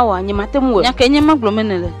le be ma wɔ, nye matem wɔ. Nya ke nye ma gblɔ me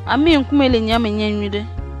ne le. Ami ŋkume le nya me nya nyui ɖe.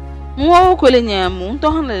 Muwawo ko le nya mu ŋutɔ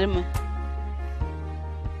hã le me.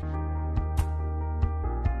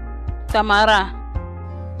 Tamara.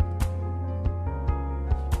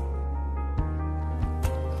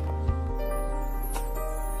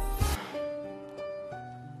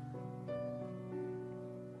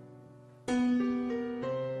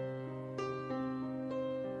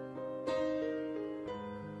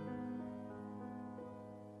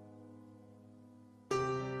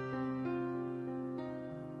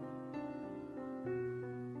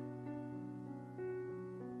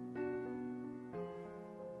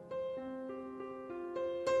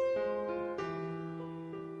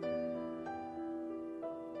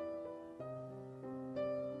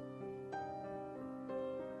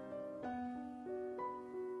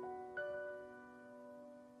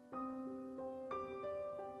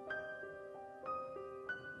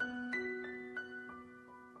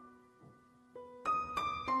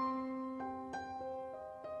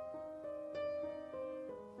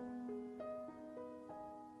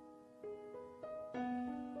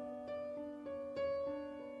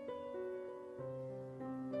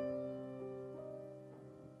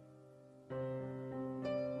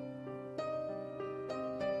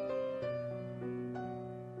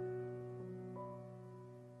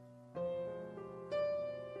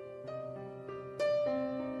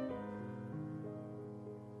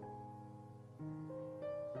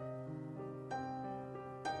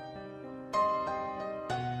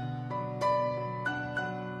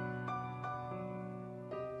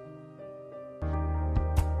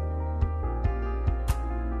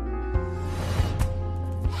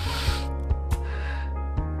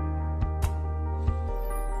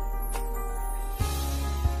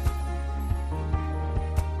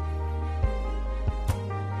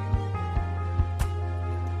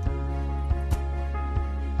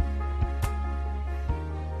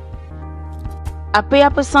 Après,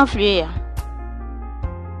 après s'enfuir.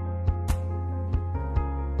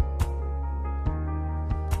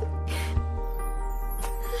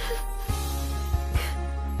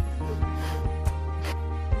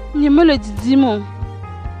 Nye me le didi mon.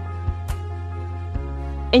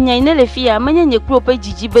 Et nya ine le fille, mais nya kuro pe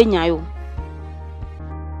jiji be nya yo.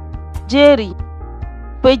 Jerry,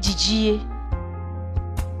 pe jiji.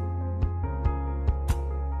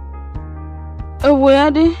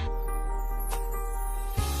 Woyade.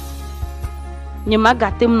 Nye ma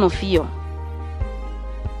gatem no fille.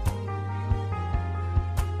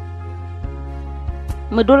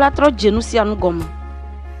 Me do la tro jenu si anu gomo.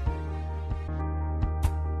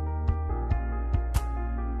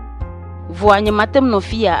 Voanye matem no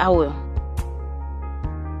fia awe.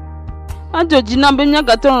 Ajo jina be nya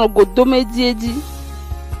gaton no godo me diedi.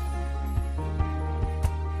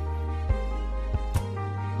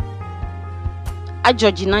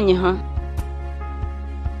 Ajo jina nye ha.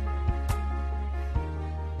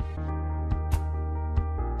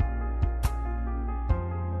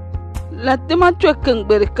 La tema tu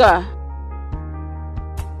kengberka.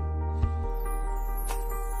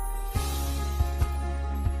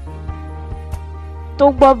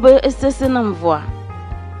 To gbo be esese na mvoa.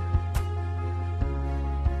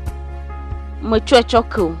 Me tue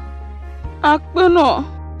choko. APENO.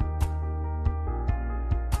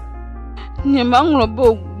 Nye ma nglo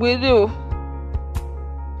bo gbere o.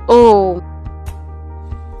 Oh.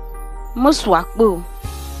 Mo su akpo.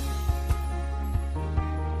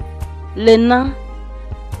 Lena.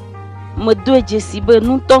 Me do ejesi be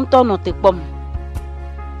nu tonton no te pom.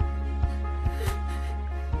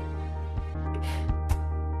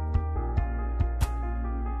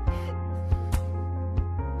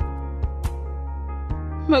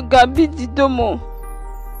 Me gabi didomo.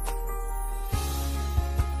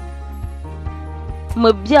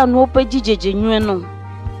 Me bia no pe jijeje nwe no.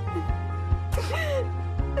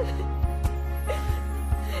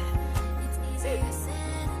 It's easier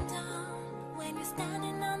said than done when you're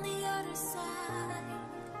standing on the other side.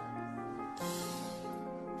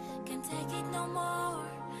 Can't take it no more,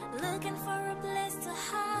 looking for a place to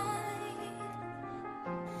hide.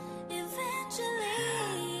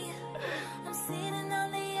 Eventually, I'm sitting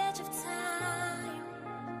on the edge of time.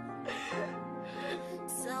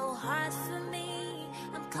 So hard for me,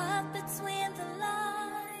 I'm caught between the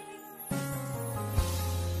lines.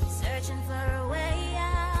 Searching for a way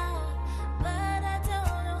out, but I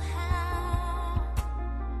don't know how.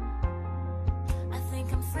 I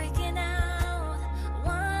think I'm freaking out,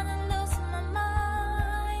 wanna lose my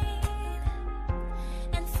mind.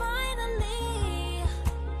 And finally,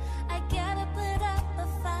 I gotta put up a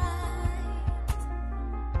fight.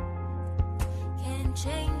 Can't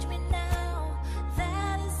change me now,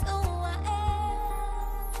 that is who I am.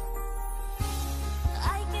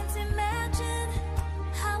 I can't imagine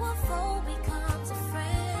how a foe becomes a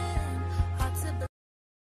friend. Hard to believe.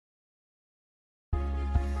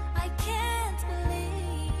 I can't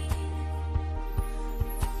believe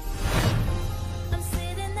I'm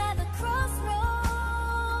sitting at the crossroads.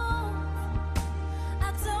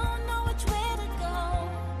 I don't know which way to go.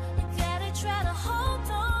 I gotta try to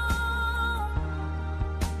hold on.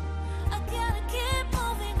 I gotta keep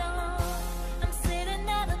moving on. I'm sitting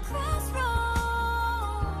at the crossroads.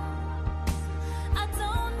 I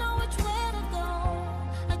don't know which way to go.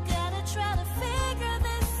 I gotta try to figure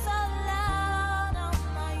this all out on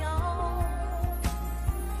my own.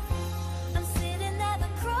 I'm sitting at the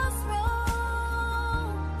crossroads.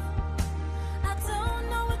 I don't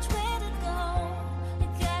know which way to go. I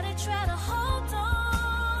gotta try to hold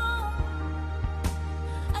on.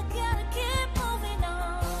 I gotta keep moving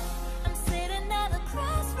on. I'm sitting at the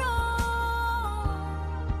crossroads.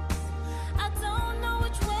 I don't know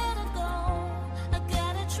which way to go. I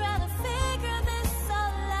gotta try to figure this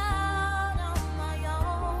all out on my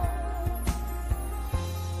own.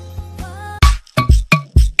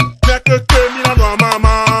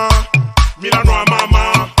 Milano a mama,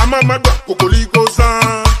 amama do kokoliko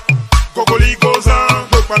zan,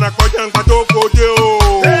 do pana kojan pato kodeo.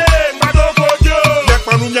 Hey, pato kodeo. Yak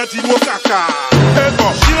panu nyati mo kaka. Hey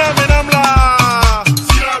bo, shila menam la.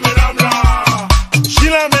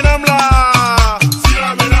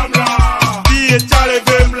 Biye chale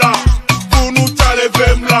vemla, kunu chale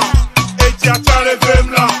vemla, etia chale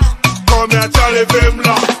vemla, kome a chale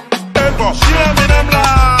vemla. Hey bo, shila menam la.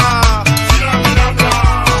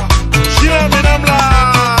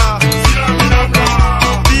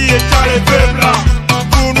 Biye chale vemla,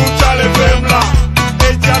 kunu chale vemla.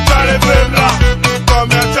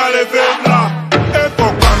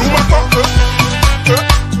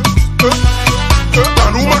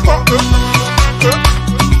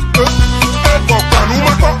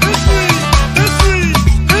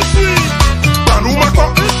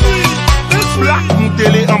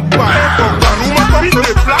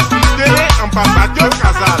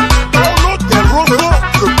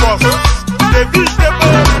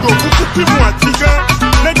 moi tigre.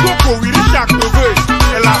 Les deux pour oui, chaque vœu.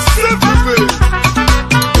 Elle a ce vœu.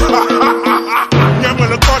 Y'a me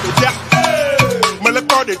le corps de dia. Me le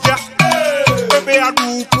corps de dia. Bébé a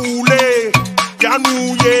nous coulé. Y'a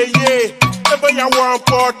nous yé. Bébé y'a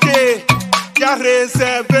emporté. Y'a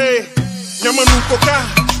réservé. Y'a me nous coca.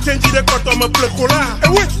 Tiens, dis de quand on me pleut cola. Eh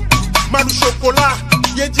oui, ma du chocolat.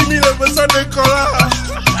 Y'a 10 000 besoin de cola.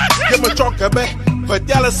 Y'a me choque, bé.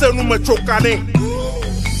 Peut-être à la scène où me chocané.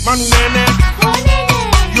 Manu nene.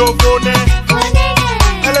 Yo bonne.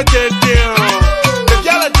 Elle est dédiée.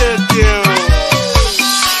 Elle est dédiée.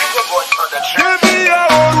 Devia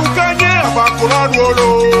oru kanye abakola duolo.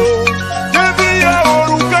 Devia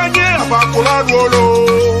oru kanye abakola duolo.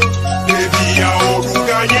 Devia oru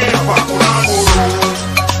kanye abakola duolo.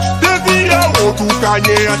 Devia oru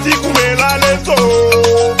kanye atikumela leso.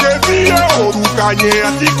 Devia oru kanye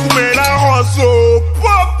atikumela roso.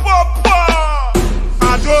 Pop pop pop.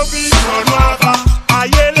 Adobe sonwava,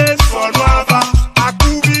 ayele sonwava,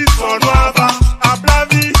 akubi sonwava,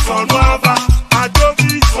 ablavi sonwava,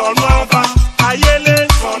 adobe sonwava, ayele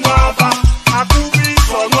sonwava, akubi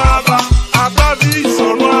sonwava, ablavi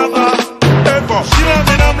sonwava. Ebo, shina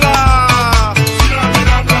menamla.